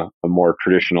going to do a more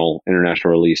traditional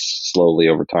international release slowly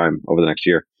over time over the next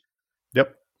year.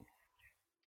 Yep.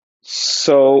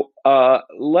 So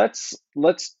let's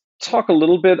talk a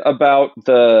little bit about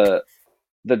the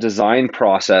design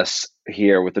process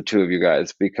here with the two of you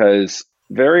guys, because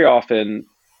very often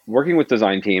working with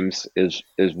design teams is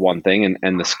one thing,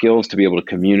 and the skills to be able to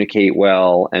communicate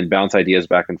well and bounce ideas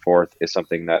back and forth is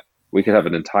something that we could have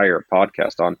an entire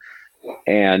podcast on.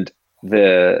 And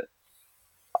the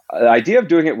idea of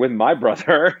doing it with my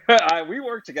brother, we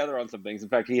work together on some things. In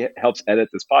fact, he helps edit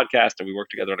this podcast, and we work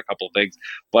together on a couple of things.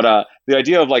 But the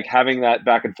idea of like having that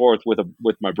back and forth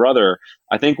with my brother,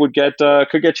 I think could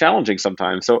get challenging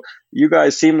sometimes. So you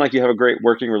guys seem like you have a great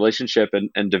working relationship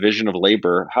and division of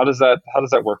labor. How does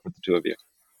that work with the two of you,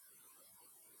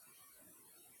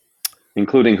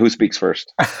 including who speaks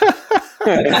first?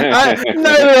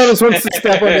 Neither of us wants to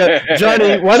step on that.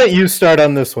 Johnny, why don't you start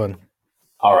on this one?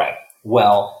 All right.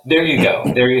 Well, there you go.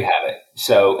 There you have it.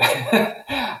 So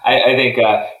I think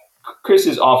Chris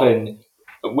is often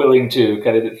willing to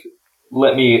kind of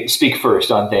let me speak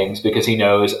first on things, because he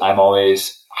knows I'm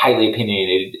always highly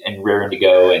opinionated and raring to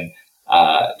go and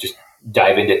just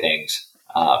dive into things.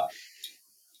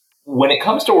 When it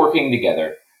comes to working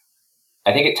together,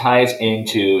 I think it ties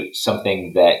into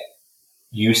something that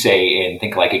you say in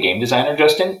Think Like a Game Designer,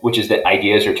 Justin, which is that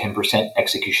ideas are 10%,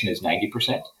 execution is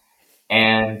 90%.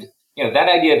 And that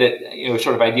idea that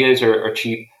sort of ideas are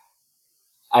cheap,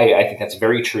 I think that's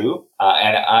very true.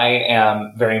 And I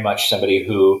am very much somebody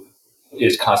who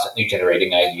is constantly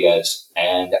generating ideas,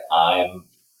 and I'm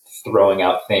throwing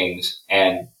out things,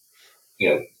 and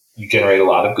you generate a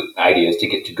lot of good ideas to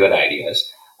get to good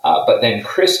ideas. But then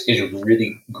Chris is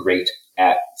really great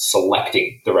at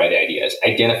selecting the right ideas,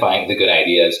 identifying the good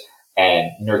ideas,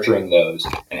 and nurturing those,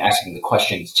 and asking the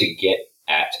questions to get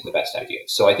at the best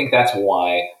ideas. So I think that's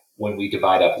why when we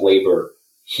divide up labor,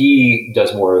 he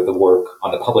does more of the work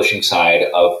on the publishing side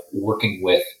of working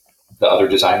with the other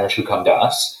designers who come to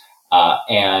us.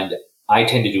 And I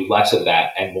tend to do less of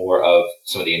that and more of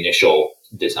some of the initial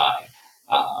design.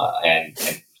 And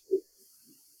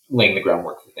laying the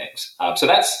groundwork for things. So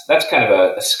that's kind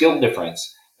of a skill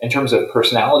difference in terms of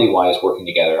personality-wise working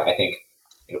together. I think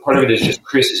part of it is just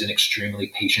Chris is an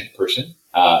extremely patient person.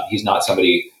 He's not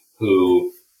somebody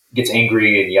who gets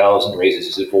angry and yells and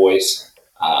raises his voice.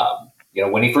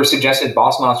 When he first suggested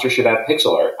Boss Monster should have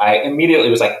pixel art, I immediately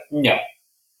was like, no,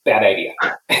 bad idea.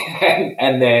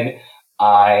 and then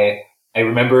I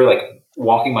remember like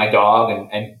walking my dog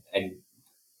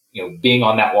and being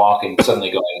on that walk and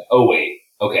suddenly going, oh wait,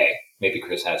 okay, maybe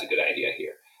Chris has a good idea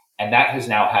here. And that has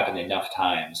now happened enough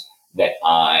times that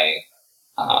I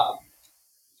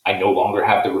no longer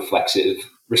have the reflexive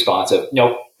response of,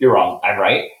 nope, you're wrong, I'm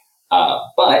right.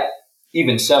 But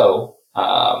even so,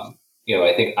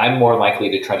 I think I'm more likely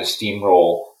to try to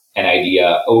steamroll an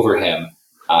idea over him.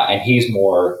 And he's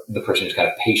more the person who's kind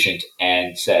of patient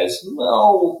and says,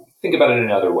 well, think about it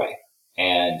another way.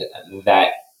 And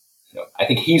that, I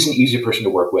think he's an easier person to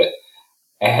work with.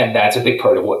 And that's a big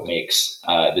part of what makes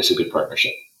this a good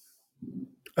partnership.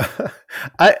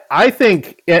 I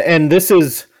think, and this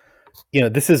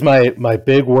is my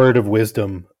big word of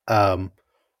wisdom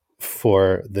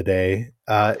for the day,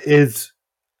 is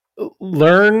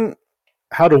learn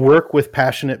how to work with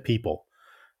passionate people.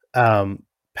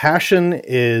 Passion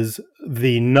is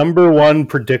the number one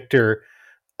predictor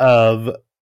of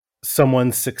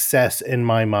someone's success in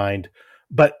my mind,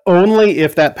 but only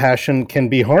if that passion can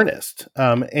be harnessed.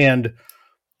 And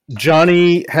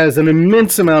Johnny has an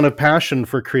immense amount of passion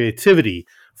for creativity,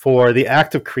 for the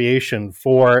act of creation,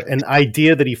 for an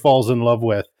idea that he falls in love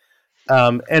with.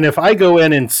 And if I go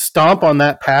in and stomp on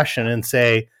that passion and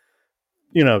say,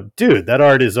 dude, that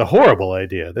art is a horrible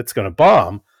idea, that's going to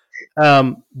bomb,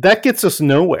 that gets us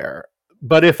nowhere.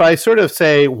 But if I sort of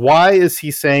say, why is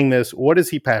he saying this? What is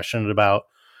he passionate about?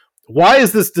 Why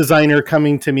is this designer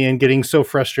coming to me and getting so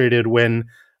frustrated when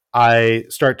I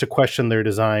start to question their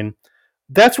design?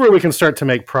 That's where we can start to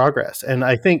make progress. And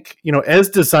I think, as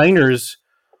designers,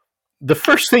 the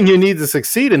first thing you need to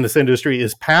succeed in this industry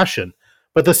is passion.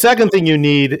 But the second thing you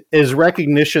need is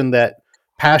recognition that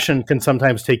passion can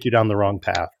sometimes take you down the wrong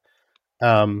path.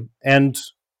 And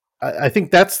I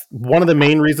think that's one of the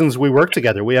main reasons we work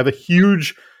together. We have a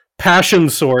huge passion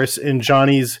source in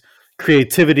Johnny's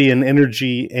creativity and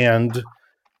energy and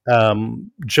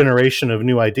generation of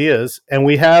new ideas. And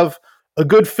we have a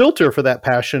good filter for that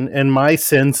passion and my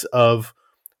sense of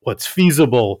what's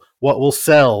feasible, what will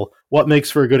sell, what makes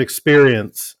for a good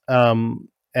experience.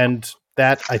 And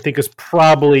that, I think, is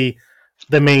probably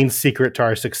the main secret to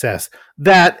our success.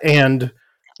 That and,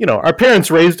 our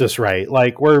parents raised us right.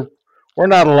 Like we're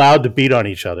not allowed to beat on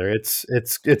each other.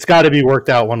 It's got to be worked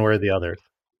out one way or the other.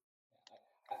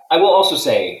 I will also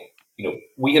say,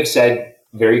 we have said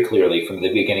very clearly from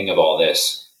the beginning of all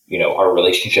this, our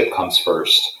relationship comes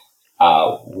first.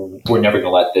 We're never going to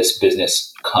let this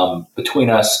business come between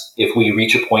us. If we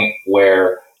reach a point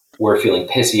where we're feeling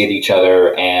pissy at each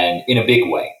other and in a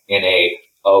big way,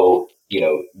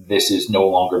 this is no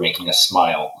longer making us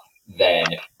smile, then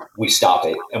we stop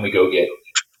it and we go get,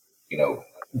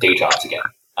 day jobs again.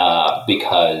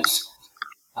 Because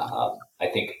I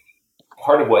think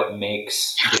part of what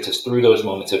gets us through those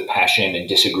moments of passion and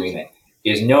disagreement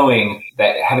is knowing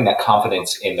that, having that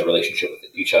confidence in the relationship with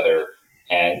each other,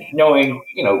 and knowing,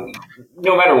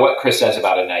 no matter what Chris says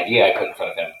about an idea I put in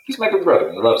front of him, he's my big brother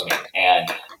and he loves me. And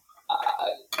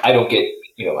I don't get,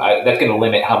 that's going to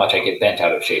limit how much I get bent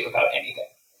out of shape about anything.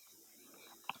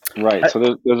 Right. So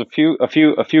there's a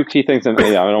few key things, and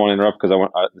I don't want to interrupt because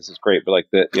this is great, but like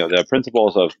the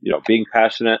principles of being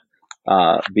passionate,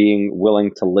 being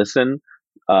willing to listen,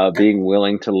 being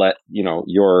willing to let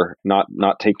your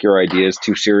not take your ideas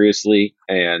too seriously,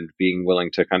 and being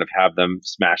willing to kind of have them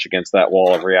smash against that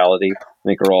wall of reality, I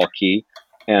think are all key.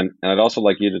 And I'd also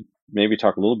like you to maybe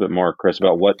talk a little bit more, Chris,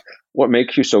 about what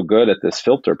makes you so good at this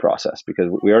filter process,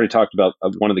 because we already talked about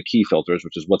one of the key filters,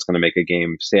 which is what's going to make a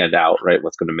game stand out, right?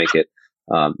 What's going to make it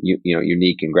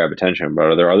unique and grab attention. But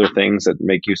are there other things that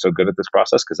make you so good at this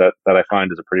process? Because that I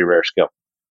find is a pretty rare skill.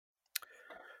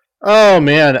 Oh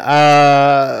man,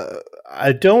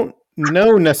 I don't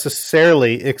know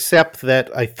necessarily, except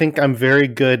that I think I'm very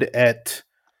good at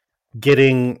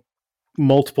getting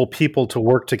multiple people to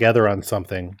work together on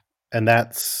something, and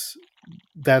that's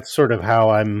sort of how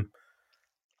I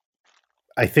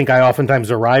think I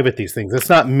oftentimes arrive at these things. It's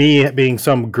not me being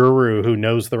some guru who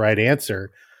knows the right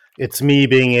answer. It's me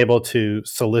being able to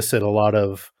solicit a lot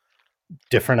of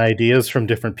different ideas from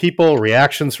different people,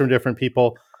 reactions from different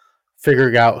people,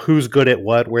 figuring out who's good at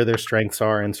what, where their strengths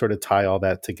are, and sort of tie all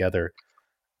that together.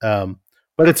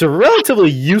 But it's a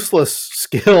relatively useless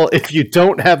skill if you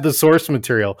don't have the source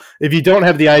material, if you don't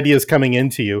have the ideas coming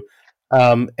into you.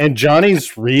 And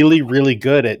Johnny's really, really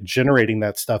good at generating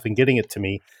that stuff and getting it to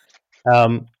me.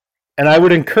 And I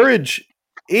would encourage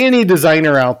any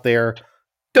designer out there,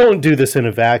 don't do this in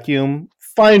a vacuum.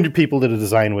 Find people to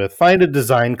design with. Find a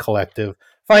design collective.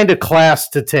 Find a class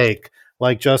to take,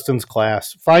 like Justin's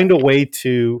class. Find a way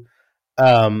to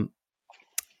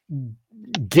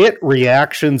get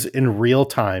reactions in real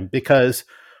time, because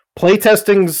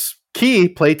playtesting's key.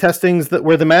 Playtesting's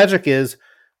where the magic is.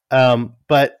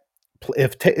 But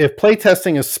if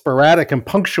playtesting is sporadic and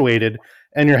punctuated,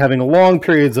 and you're having long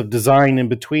periods of design in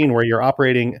between where you're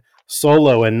operating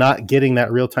solo and not getting that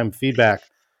real-time feedback,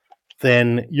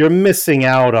 then you're missing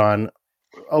out on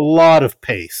a lot of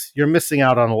pace. You're missing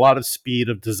out on a lot of speed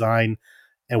of design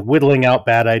and whittling out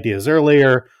bad ideas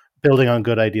earlier, building on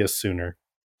good ideas sooner.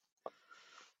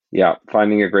 Yeah,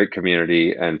 finding a great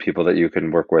community and people that you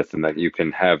can work with, and that you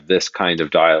can have this kind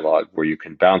of dialogue where you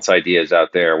can bounce ideas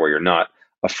out there, where you're not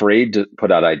afraid to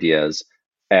put out ideas,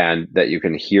 and that you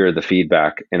can hear the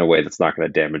feedback in a way that's not going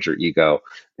to damage your ego,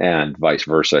 and vice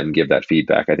versa, and give that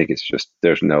feedback. I think it's just,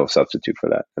 there's no substitute for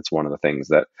that. That's one of the things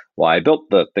that, I built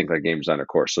the Think Like a Game Designer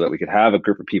course, so that we could have a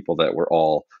group of people that we're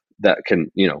all, that can,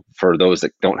 for those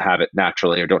that don't have it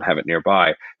naturally or don't have it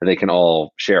nearby, and they can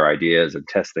all share ideas and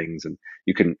test things, and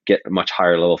you can get much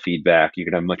higher level feedback. You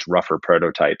can have much rougher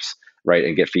prototypes, right?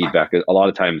 And get feedback. A lot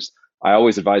of times I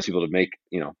always advise people to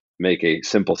make a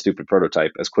simple, stupid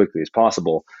prototype as quickly as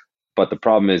possible. But the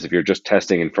problem is, if you're just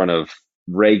testing in front of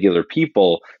regular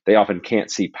people, they often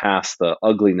can't see past the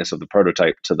ugliness of the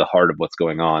prototype to the heart of what's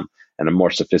going on. And a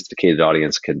more sophisticated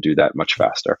audience can do that much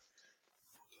faster.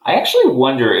 I actually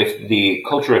wonder if the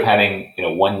culture of having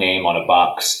one name on a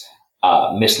box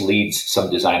misleads some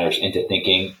designers into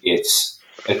thinking it's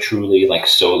a truly like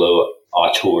solo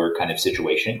auteur kind of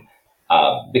situation.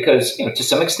 Because to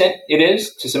some extent it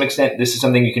is. To some extent, this is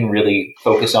something you can really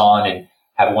focus on and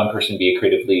have one person be a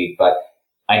creative lead. But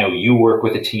I know you work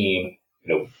with a team.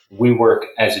 We work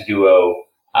as a duo.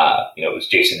 It was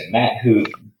Jason and Matt who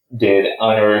did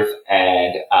Unearth,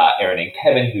 and Aaron and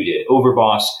Kevin who did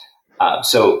Overboss.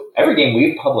 So every game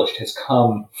we've published has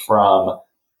come from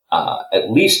at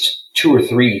least 2 or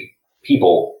 3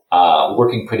 people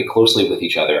working pretty closely with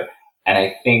each other. And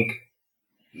I think,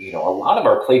 a lot of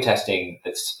our playtesting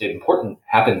that's important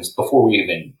happens before we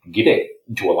even get it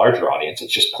into a larger audience.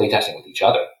 It's just playtesting with each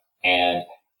other. And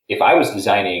if I was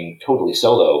designing totally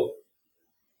solo,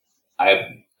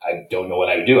 I don't know what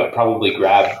I would do. I'd probably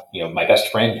grab, my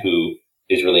best friend who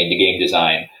is really into game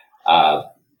design,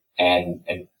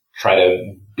 and try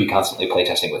to be constantly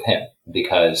playtesting with him,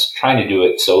 because trying to do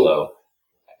it solo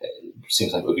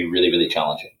seems like it would be really, really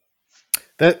challenging.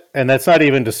 That's not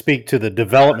even to speak to the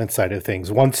development side of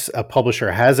things. Once a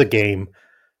publisher has a game,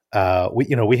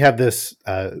 we have this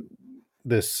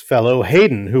fellow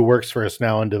Hayden who works for us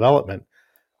now in development,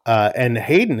 and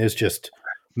Hayden is just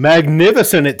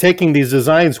magnificent at taking these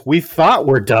designs we thought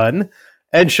were done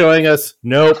and showing us,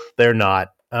 nope, they're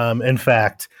not. In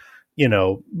fact,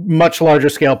 much larger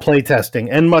scale playtesting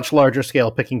and much larger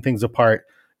scale picking things apart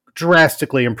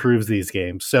drastically improves these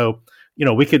games. So,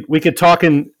 we could talk,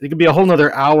 and it could be a whole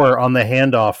nother hour on the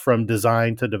handoff from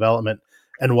design to development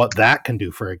and what that can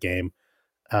do for a game.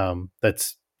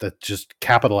 That just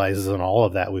capitalizes on all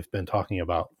of that we've been talking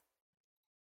about.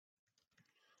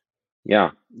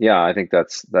 Yeah. I think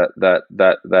that's that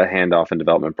handoff and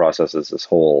development process is this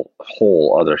whole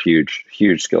other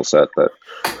huge skill set that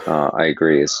I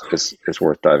agree is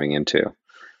worth diving into.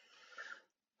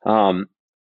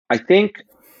 I think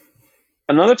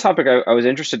another topic I was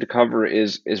interested to cover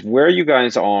is where you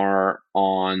guys are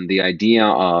on the idea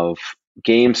of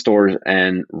game stores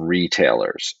and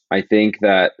retailers. I think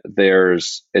that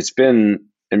it's been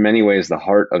in many ways the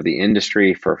heart of the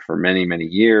industry for many, many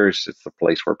years. It's the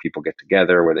place where people get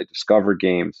together, where they discover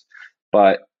games.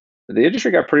 But the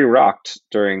industry got pretty rocked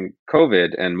during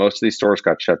COVID, and most of these stores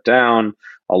got shut down.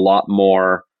 A lot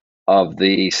more of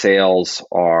the sales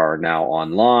are now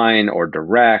online or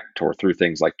direct or through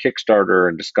things like Kickstarter,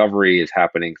 and discovery is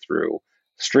happening through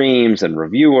streams and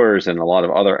reviewers and a lot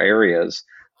of other areas.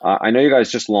 I know you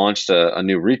guys just launched a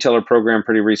new retailer program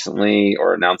pretty recently,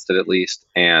 or announced it at least,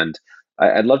 and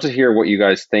I'd love to hear what you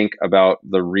guys think about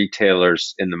the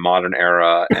retailers in the modern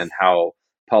era and how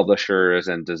publishers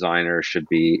and designers should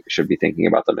be thinking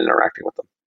about them, interacting with them.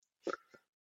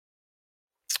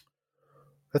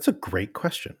 That's a great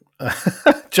question.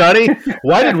 Johnny,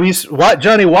 why did we start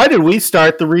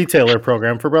the retailer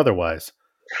program for Brotherwise?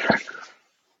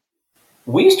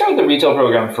 We started the retail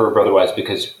program for Brotherwise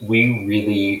because we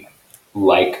really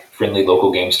like friendly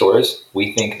local game stores.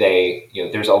 We think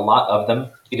there's a lot of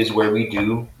them. It is where we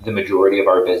do the majority of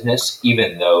our business,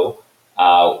 even though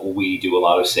We do a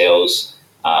lot of sales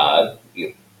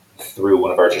through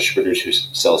one of our distributors who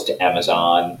sells to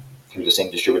Amazon, through the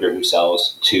same distributor who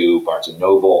sells to Barnes and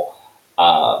Noble.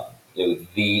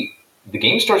 The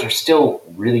game stores are still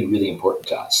really, really important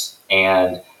to us,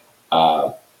 and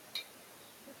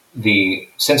the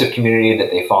sense of community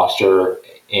that they foster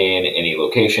in any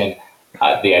location,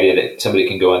 the idea that somebody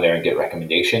can go in there and get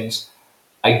recommendations.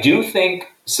 I do think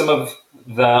some of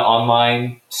the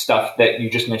online stuff that you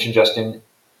just mentioned, Justin,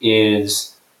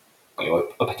 is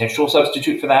a potential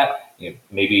substitute for that.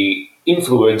 Maybe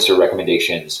influencer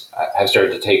recommendations have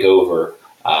started to take over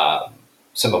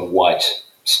some of what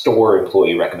store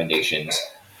employee recommendations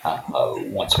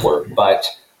once were. But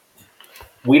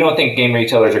we don't think game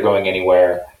retailers are going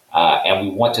anywhere, and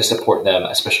we want to support them,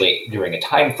 especially during a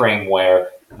time frame where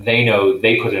they know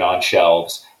they put it on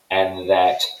shelves, and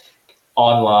that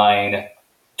online,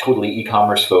 totally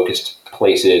e-commerce focused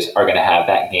places are going to have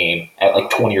that game at like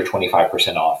 20 or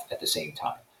 25% off at the same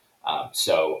time.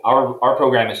 So our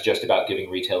program is just about giving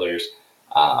retailers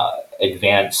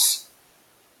advanced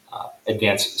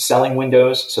selling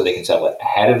windows so they can sell it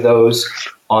ahead of those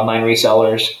online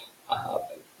resellers,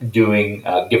 giving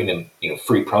them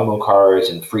free promo cards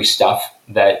and free stuff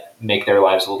that make their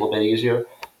lives a little bit easier.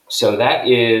 So that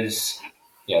is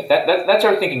that's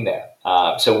our thinking there.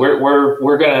 So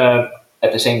we're gonna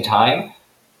at the same time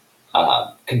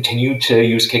continue to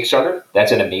use Kickstarter.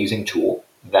 That's an amazing tool.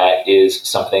 That is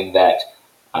something that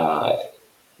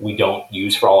we don't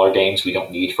use for all our games. We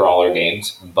don't need for all our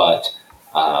games, but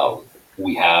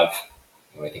we have,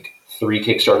 I think, 3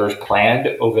 Kickstarters planned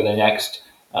over the next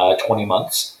 20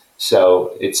 months.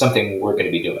 So it's something we're going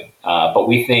to be doing. But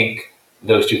we think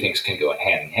those two things can go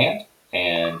hand in hand.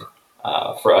 And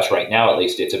for us right now, at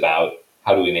least, it's about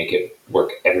how do we make it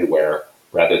work everywhere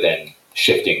rather than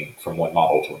shifting from one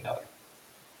model to another.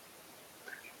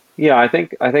 Yeah, I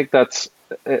think that's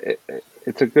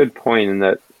it's a good point in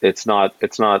that it's not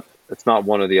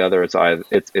one or the other. It's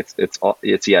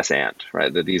yes and,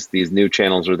 right. That these new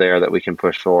channels are there that we can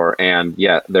push for, and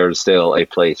yet there's still a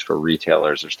place for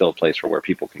retailers. There's still a place for where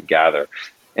people can gather,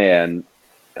 and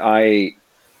I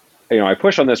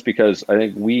push on this because I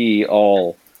think we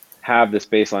all have this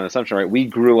baseline assumption, right? We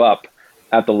grew up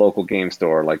at the local game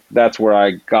store. Like that's where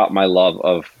I got my love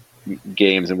of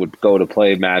games and would go to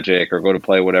play Magic or go to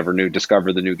play whatever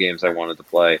discover the new games I wanted to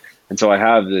play. And so I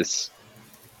have this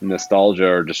nostalgia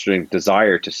or distinct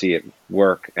desire to see it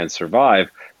work and survive.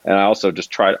 And I also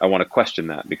I want to question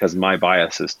that because my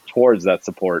bias is towards that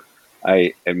support.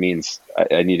 It means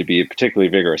I need to be particularly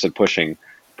vigorous at pushing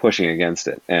against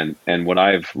it. And what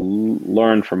I've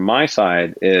learned from my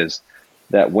side is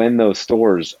that when those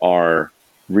stores are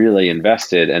really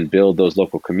invested and build those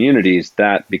local communities,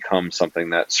 that becomes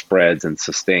something that spreads and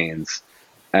sustains.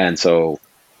 And so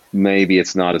maybe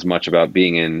it's not as much about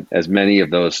being in as many of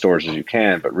those stores as you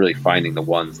can, but really finding the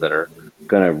ones that are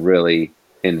going to really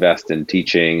invest in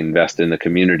teaching, invest in the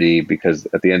community, because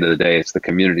at the end of the day, it's the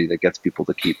community that gets people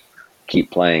to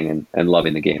keep playing and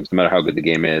loving the games, no matter how good the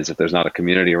game is. If there's not a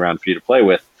community around for you to play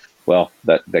with, well,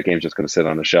 that game's just going to sit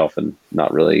on a shelf and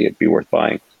not really be worth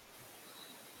buying.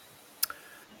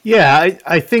 Yeah,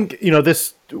 I think,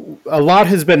 a lot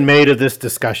has been made of this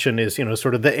discussion is,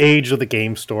 sort of the age of the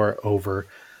game store over.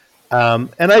 And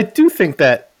I do think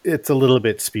that it's a little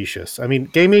bit specious. I mean,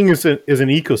 gaming is an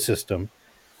ecosystem,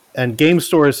 and game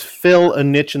stores fill a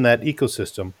niche in that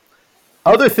ecosystem.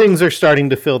 Other things are starting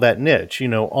to fill that niche.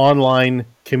 Online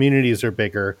communities are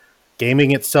bigger.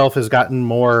 Gaming itself has gotten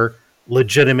more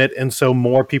legitimate, and so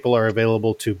more people are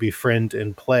available to befriend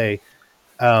and play.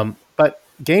 But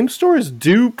game stores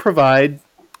do provide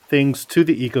things to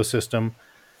the ecosystem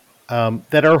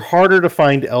that are harder to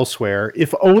find elsewhere,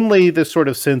 if only this sort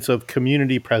of sense of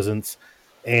community presence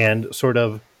and sort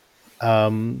of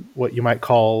what you might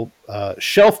call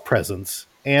shelf presence.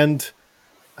 And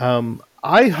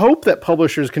I hope that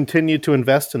publishers continue to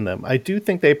invest in them. I do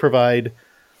think they provide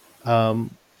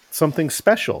something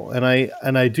special. And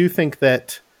I do think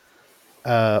that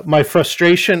my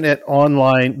frustration at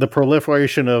the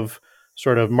proliferation of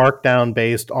sort of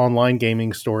markdown-based online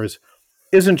gaming stores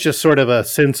isn't just sort of a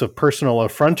sense of personal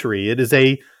effrontery. It is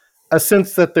a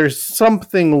sense that there's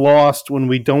something lost when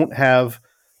we don't have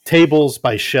tables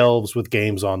by shelves with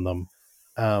games on them.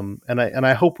 And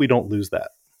I hope we don't lose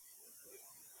that.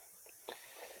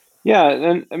 Yeah,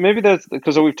 and maybe that's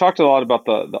because we've talked a lot about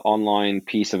the online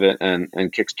piece of it and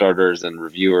Kickstarters and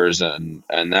reviewers and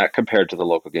that compared to the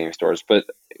local game stores. But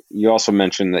you also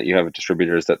mentioned that you have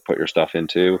distributors that put your stuff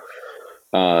into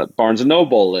Barnes and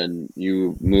Noble, and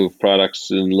you move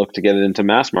products and look to get it into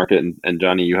mass market. And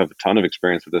Johnny, you have a ton of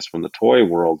experience with this from the toy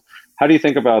world. How do you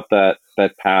think about that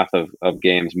path of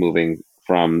games moving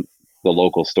from the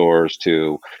local stores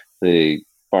to the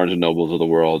Barnes and Nobles of the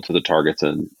world, to the Targets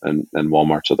and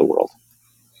Walmarts of the world?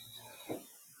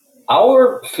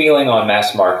 Our feeling on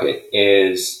mass market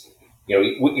is,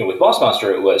 with Boss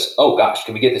Monster, it was, oh gosh,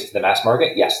 can we get this to the mass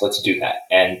market? Yes, let's do that.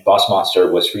 And Boss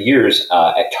Monster was for years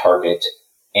at Target,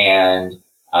 and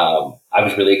I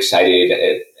was really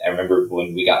excited. I remember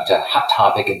when we got into Hot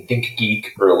Topic and Think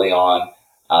Geek early on.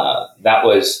 That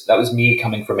was me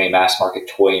coming from a mass market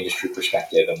toy industry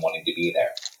perspective and wanting to be there.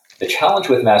 The challenge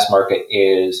with mass market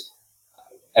is,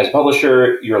 as a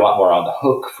publisher, you're a lot more on the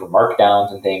hook for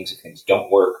markdowns and things if things don't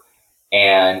work.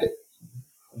 And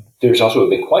there's also a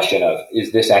big question of,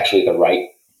 is this actually the right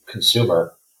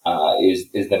consumer?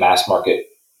 Is the mass market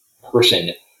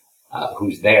person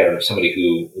who's there somebody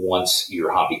who wants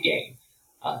your hobby game?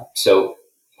 So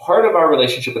part of our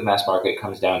relationship with mass market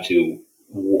comes down to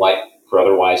what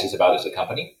Brotherwise is about as a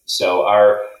company. So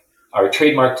our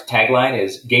trademarked tagline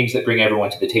is games that bring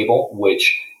everyone to the table,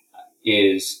 which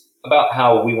is about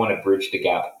how we want to bridge the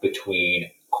gap between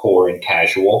core and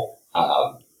casual.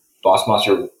 Boss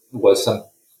Monster was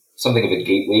something of a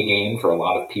gateway game for a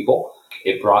lot of people.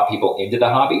 It brought people into the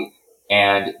hobby,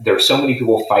 and there are so many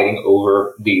people fighting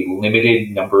over the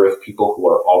limited number of people who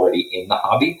are already in the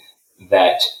hobby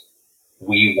that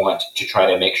we want to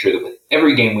try to make sure that with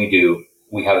every game we do,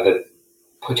 we have the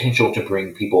potential to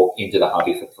bring people into the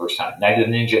hobby for the first time. Night of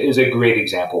the Ninja is a great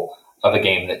example of a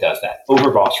game that does that.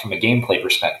 Overboss, from a gameplay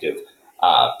perspective,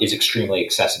 is extremely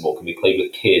accessible, can be played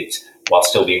with kids while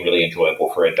still being really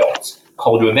enjoyable for adults.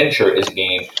 Call to Adventure is a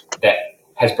game that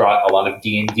has brought a lot of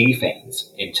D&D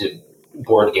fans into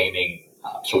board gaming,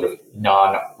 sort of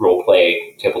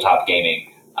non-role-play tabletop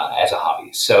gaming as a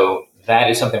hobby. So that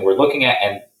is something we're looking at,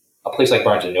 and a place like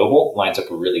Barnes & Noble lines up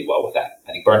really well with that.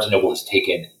 I think Barnes & Noble has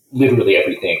taken literally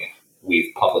everything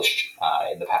we've published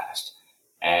in the past.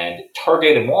 And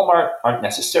Target and Walmart aren't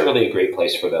necessarily a great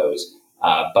place for those,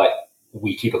 but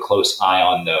we keep a close eye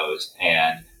on those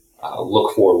and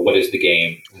look for what is the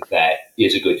game that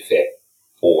is a good fit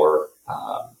for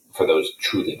those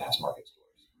truly mass market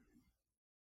stores.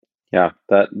 Yeah,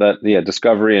 that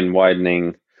discovery and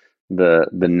widening the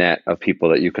net of people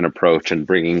that you can approach and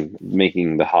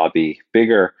making the hobby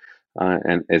bigger,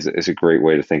 and is a great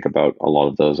way to think about a lot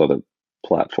of those other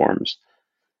platforms.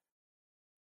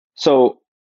 So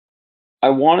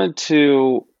I wanted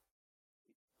to,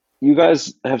 you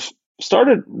guys have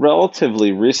started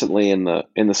relatively recently in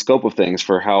the scope of things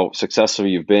for how successful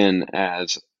you've been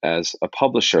as a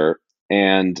publisher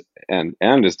and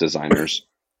as designers.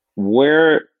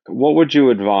 What would you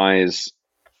advise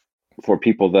for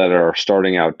people that are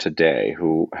starting out today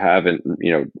who haven't,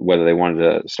 whether they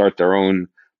wanted to start their own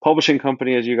publishing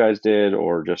company as you guys did,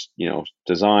 or just,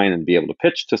 design and be able to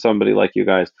pitch to somebody like you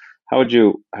guys? What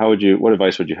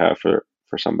advice would you have for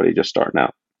somebody just starting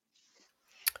out?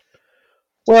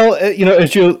 Well,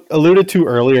 as you alluded to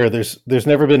earlier, there's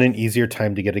never been an easier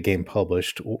time to get a game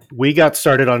published. We got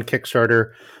started on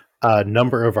Kickstarter. A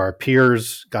number of our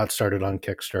peers got started on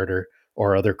Kickstarter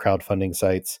or other crowdfunding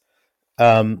sites.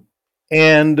 And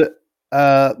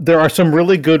there are some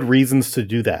really good reasons to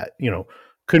do that.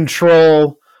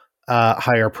 Control,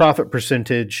 higher profit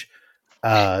percentage,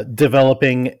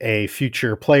 developing a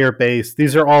future player base.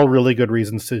 These are all really good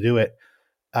reasons to do it.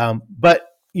 But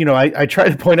I try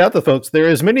to point out to folks, there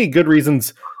is many good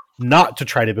reasons not to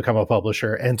try to become a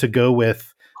publisher and to go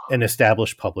with an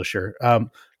established publisher.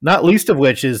 Not least of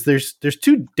which is there's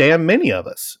too damn many of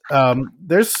us.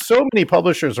 There's so many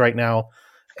publishers right now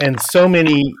and so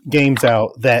many games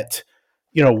out that,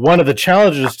 one of the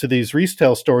challenges to these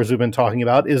retail stores we've been talking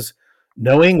about is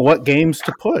knowing what games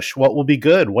to push, what will be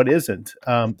good, what isn't.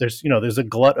 There's a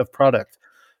glut of product.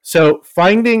 So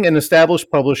finding an established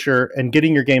publisher and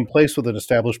getting your game placed with an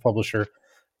established publisher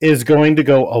is going to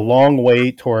go a long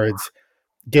way towards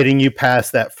getting you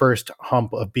past that first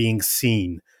hump of being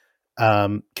seen.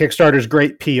 Kickstarter's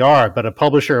great PR, but a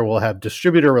publisher will have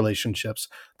distributor relationships.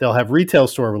 They'll have retail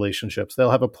store relationships.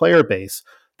 They'll have a player base.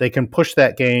 They can push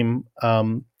that game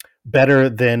better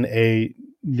than a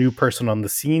new person on the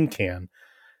scene can.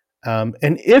 And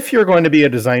if you're going to be a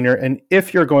designer and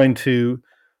if you're going to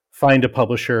find a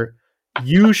publisher,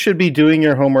 you should be doing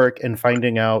your homework and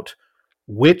finding out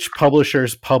which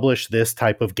publishers publish this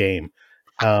type of game.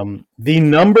 The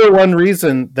number one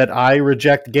reason that I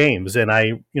reject games, and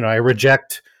I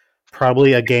reject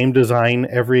probably a game design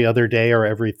every other day or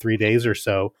every 3 days or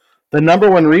so, the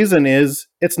number one reason is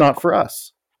it's not for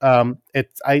us.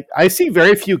 I see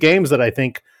very few games that I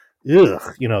think,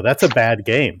 that's a bad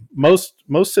game. Most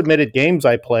submitted games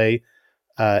I play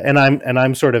and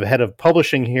I'm sort of head of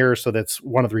publishing here, so that's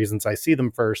one of the reasons I see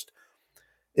them first,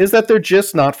 is that they're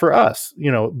just not for us.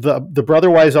 The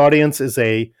Brotherwise audience is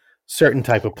a certain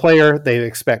type of player. They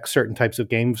expect certain types of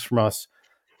games from us,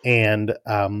 and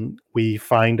we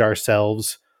find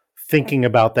ourselves thinking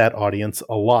about that audience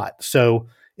a lot. So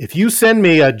if you send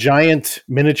me a giant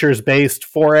miniatures-based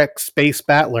 4X space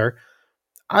battler,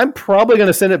 I'm probably going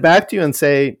to send it back to you and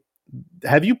say,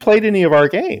 have you played any of our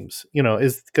games?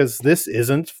 Is because this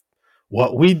isn't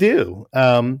what we do.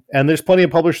 And there's plenty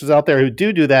of publishers out there who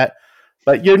do that.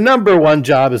 But your number one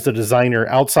job as a designer,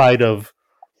 outside of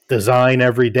design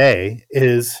every day,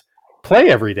 is play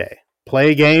every day.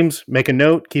 Play games, make a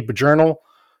note, keep a journal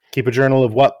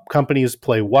of what companies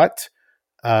play what.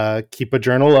 Keep a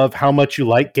journal of how much you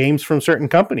like games from certain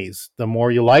companies. The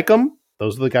more you like them,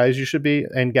 those are the guys you should be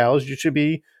and gals you should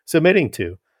be submitting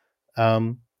to.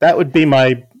 That would be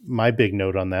my big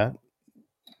note on that.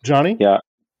 Johnny? Yeah,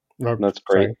 that's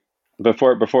great.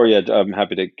 Sorry. Before you, I'm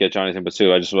happy to get Johnny's input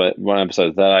too. I just want to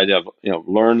emphasize that idea of,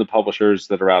 learn the publishers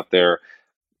that are out there,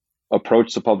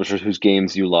 approach the publishers whose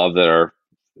games you love that are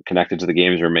connected to the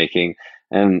games you're making,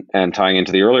 and tying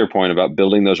into the earlier point about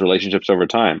building those relationships over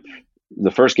time.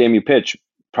 The first game you pitch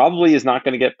probably is not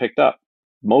going to get picked up.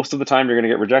 Most of the time you're going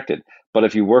to get rejected. But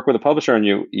if you work with a publisher and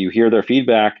you hear their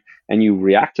feedback and you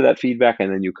react to that feedback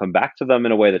and then you come back to them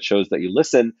in a way that shows that you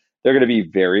listen, they're going to be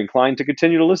very inclined to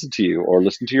continue to listen to you or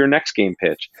listen to your next game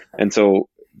pitch. And so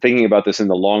thinking about this in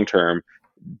the long term,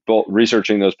 both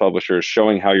researching those publishers,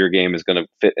 showing how your game is going to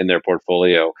fit in their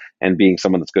portfolio, and being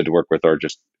someone that's good to work with are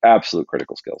just absolute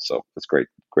critical skills. So that's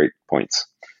great points.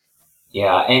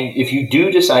 Yeah, and if you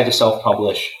do decide to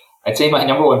self-publish, I'd say my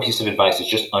number one piece of advice is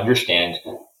just understand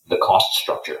the cost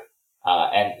structure.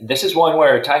 And this is one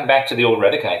where, tying back to the old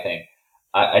Redakai thing,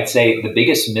 I'd say the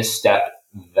biggest misstep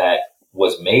that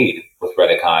was made with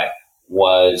Redakai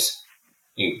was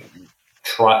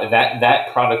that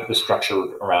product was structured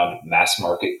around mass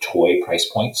market toy price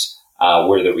points,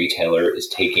 where the retailer is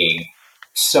taking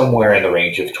somewhere in the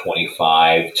range of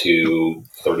 25 to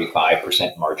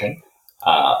 35% margin.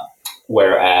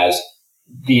 Whereas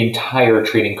the entire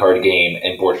trading card game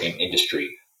and board game industry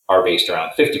are based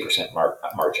around 50%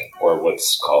 margin, or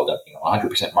what's called a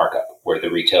 100% markup, where the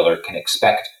retailer can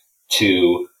expect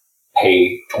to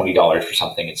pay $20 for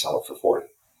something and sell it for $40.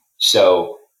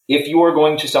 So if you are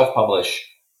going to self-publish,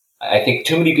 I think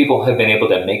too many people have been able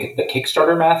to make the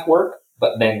Kickstarter math work,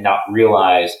 but then not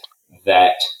realize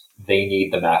that they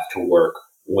need the math to work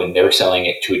when they're selling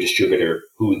it to a distributor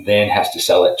who then has to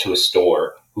sell it to a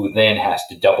store, who then has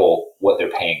to double what they're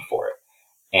paying for it.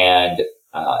 And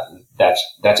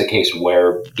that's a case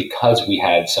where, because we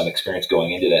had some experience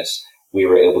going into this, we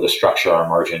were able to structure our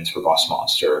margins for Boss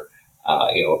Monster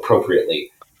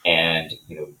appropriately, and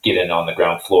get in on the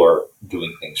ground floor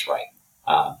doing things right.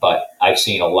 But I've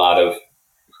seen a lot of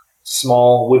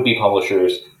small would-be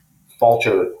publishers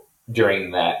falter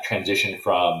during that transition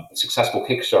from successful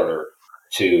Kickstarter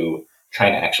to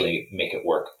trying to actually make it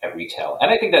work at retail.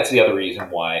 And I think that's the other reason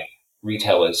why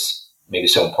retail is maybe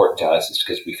so important to us, is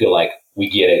because we feel like we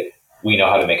get it. We know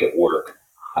how to make it work.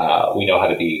 We know how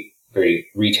to be very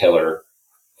retailer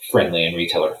friendly and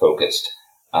retailer focused.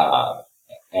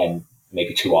 And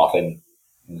maybe too often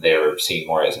they're seen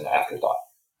more as an afterthought.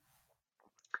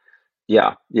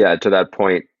 Yeah. To that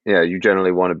point, you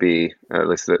generally want to be, at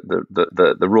least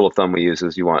the rule of thumb we use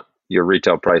is you want your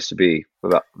retail price to be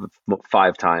about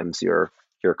 5 times your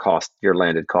cost, your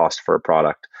landed cost for a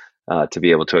product, to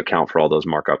be able to account for all those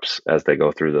markups as they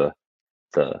go through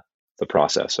the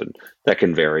process. And that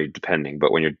can vary depending,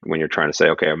 but when you're trying to say,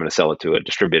 okay, I'm going to sell it to a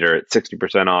distributor at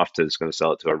 60% off, to just going to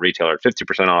sell it to a retailer at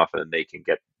 50% off, and they can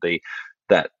get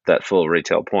that full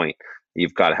retail point,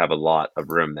 you've got to have a lot of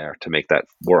room there to make that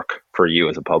work for you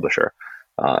as a publisher.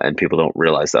 And people don't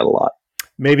realize that a lot.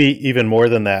 Maybe even more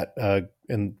than that,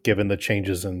 and given the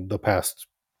changes in the past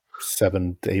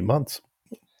 7 to 8 months.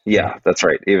 Yeah, that's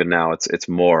right. Even now, it's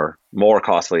more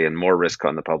costly and more risk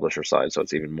on the publisher side, so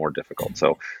it's even more difficult.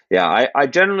 So, yeah, I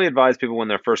generally advise people when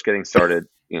they're first getting started,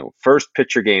 first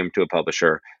pitch your game to a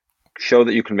publisher, show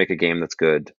that you can make a game that's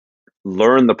good,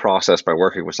 learn the process by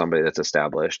working with somebody that's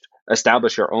established,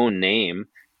 establish your own name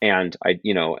and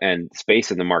space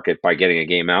in the market by getting a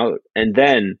game out, and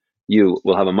then you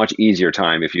will have a much easier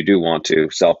time if you do want to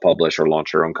self-publish or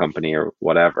launch your own company or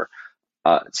whatever.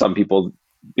 Some people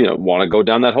want to go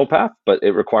down that whole path, but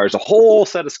it requires a whole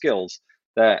set of skills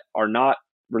that are not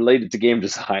related to game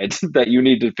design that you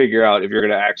need to figure out if you're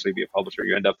going to actually be a publisher.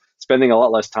 You end up spending a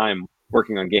lot less time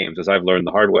working on games, as I've learned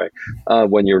the hard way,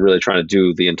 when you're really trying to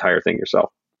do the entire thing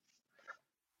yourself.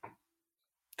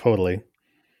 Totally.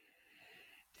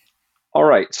 All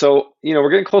right. So, we're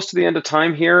getting close to the end of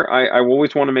time here. I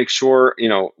always want to make sure,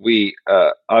 we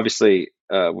obviously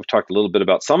we've talked a little bit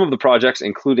about some of the projects,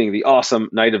 including the awesome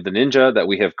Night of the Ninja that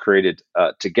we have created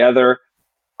together.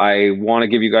 I want to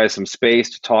give you guys some space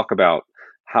to talk about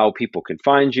how people can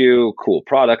find you, cool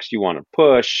products you want to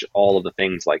push, all of the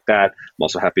things like that. I'm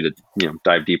also happy to,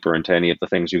 dive deeper into any of the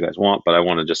things you guys want, but I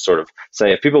want to just sort of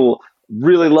say, if people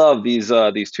really love these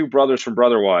two brothers from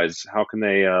Brotherwise, how can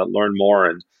they learn more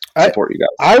and support you guys?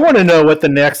 I want to know what the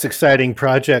next exciting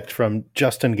project from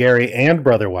Justin Gary and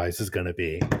Brotherwise is going to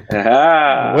be.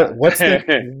 What's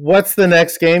the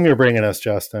next game you're bringing us,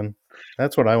 Justin?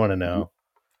 That's what I want to know.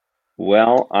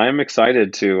 Well, I'm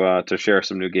excited to share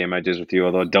some new game ideas with you,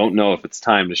 although I don't know if it's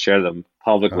time to share them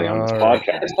publicly on this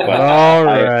podcast. But all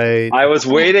right. I was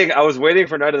waiting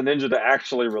for Night of the Ninja to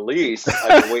actually release.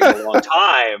 I've been waiting a long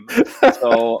time.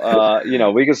 So,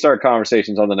 we can start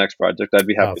conversations on the next project. I'd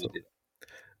be happy to do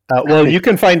that. Well, you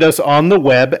can find us on the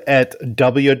web at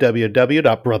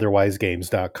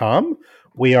www.brotherwisegames.com.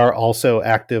 We are also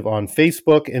active on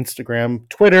Facebook, Instagram,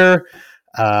 Twitter.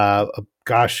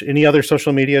 Any other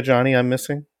social media, Johnny, I'm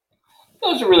missing?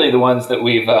 Those are really the ones that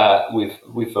we've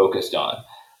focused on.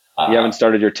 You haven't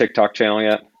started your TikTok channel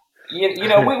yet?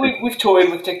 We've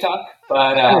toyed with TikTok,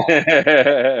 but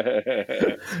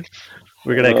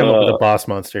we're going to come up with a boss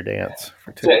monster dance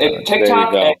for TikTok.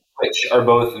 TikTok and Twitch are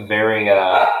both very,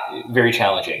 very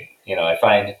challenging. I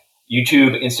find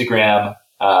YouTube, Instagram,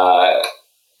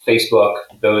 Facebook,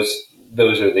 those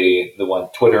are the one.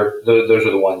 Twitter, those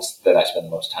are the ones that I spend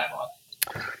the most time on.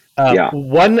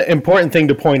 One important thing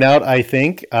to point out, I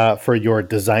think, for your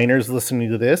designers listening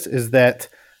to this is that,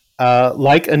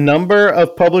 like a number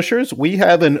of publishers, we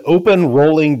have an open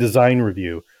rolling design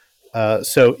review.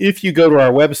 So if you go to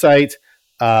our website,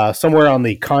 somewhere on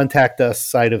the contact us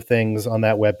side of things on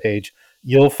that webpage,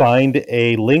 you'll find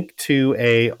a link to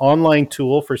a online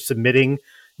tool for submitting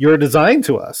your design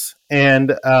to us.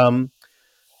 And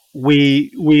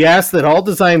we ask that all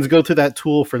designs go through that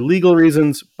tool for legal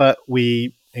reasons, but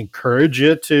we encourage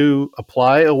you to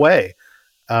apply away.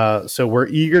 So we're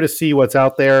eager to see what's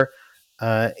out there.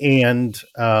 And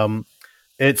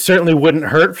it certainly wouldn't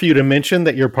hurt for you to mention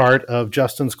that you're part of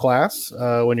Justin's class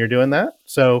when you're doing that.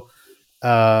 So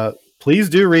please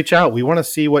do reach out. We want to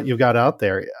see what you've got out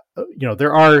there.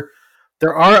 There are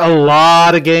a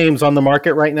lot of games on the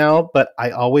market right now, but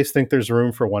I always think there's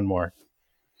room for one more.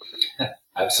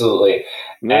 Absolutely.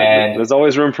 And there's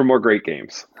always room for more great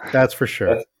games. That's for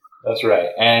sure. That's right.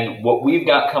 And what we've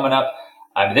got coming up,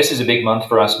 this is a big month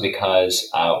for us because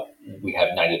we have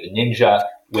Night of the Ninja,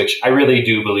 which I really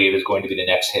do believe is going to be the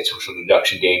next hit social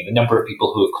deduction game. The number of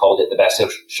people who have called it the best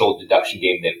social deduction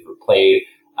game they've ever played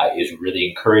is really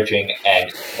encouraging.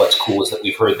 And what's cool is that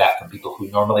we've heard that from people who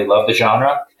normally love the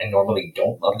genre and normally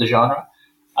don't love the genre.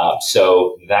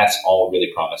 So that's all really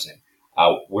promising.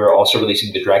 We're also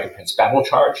releasing the Dragon Prince Battle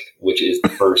Charged, which is the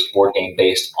first board game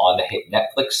based on the hit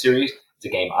Netflix series. It's a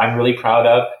game I'm really proud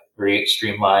of, very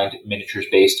streamlined,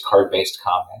 miniatures-based, card-based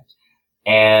combat.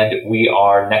 And we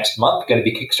are next month going to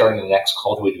be kickstarting the next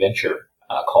call to adventure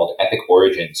called Epic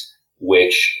Origins,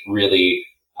 which really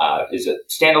is a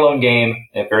standalone game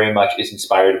and it very much is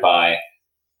inspired by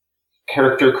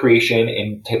character creation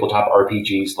in tabletop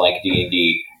RPGs like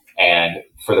D&D. And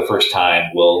for the first time,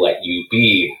 we'll let you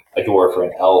be a dwarf or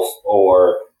an elf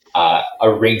or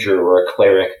a ranger or a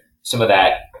cleric, some of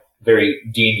that very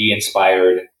D&D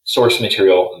inspired source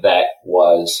material that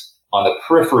was on the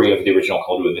periphery of the original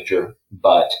Call to Adventure,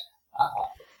 but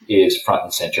is front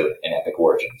and center in Epic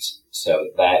Origins. So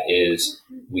that is,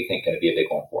 we think, going to be a big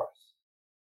one for us.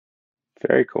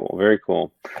 Very cool. Very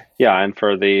cool. Yeah. And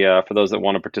for those that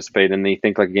want to participate in the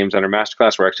Think Like a Game Designer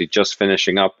Masterclass, we're actually just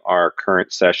finishing up our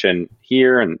current session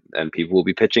here and people will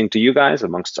be pitching to you guys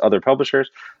amongst other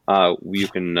publishers. You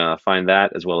can find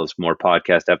that as well as more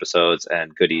podcast episodes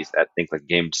and goodies at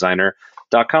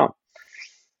thinklikeagamedesigner.com.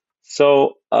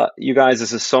 So, you guys,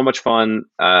 this is so much fun.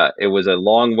 It was a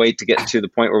long wait to get to the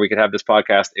point where we could have this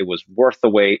podcast. It was worth the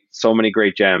wait. So many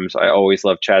great gems. I always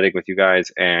love chatting with you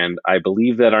guys. And I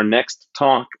believe that our next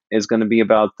talk is going to be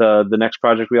about the next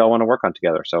project we all want to work on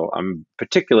together. So I'm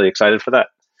particularly excited for that.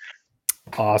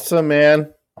 Awesome,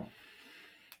 man.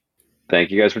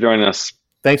 Thank you guys for joining us.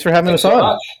 Thanks for having us on.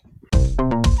 Much.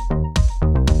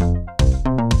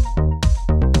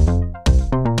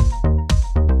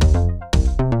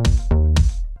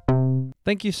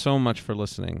 Thank you so much for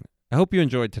listening. I hope you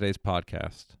enjoyed today's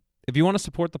podcast. If you want to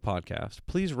support the podcast,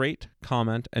 please rate,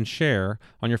 comment, and share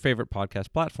on your favorite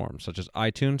podcast platforms, such as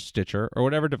iTunes, Stitcher, or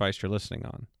whatever device you're listening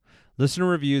on. Listener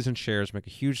reviews and shares make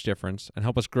a huge difference and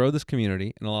help us grow this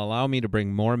community, and will allow me to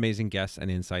bring more amazing guests and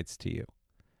insights to you.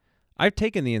 I've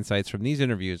taken the insights from these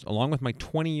interviews along with my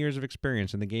 20 years of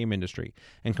experience in the game industry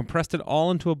and compressed it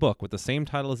all into a book with the same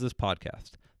title as this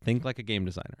podcast, Think Like a Game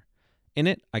Designer. In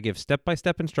it, I give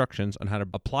step-by-step instructions on how to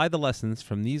apply the lessons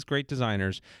from these great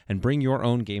designers and bring your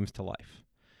own games to life.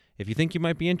 If you think you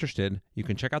might be interested, you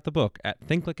can check out the book at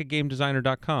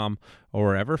thinklikeagamedesigner.com or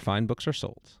wherever fine books are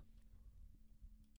sold.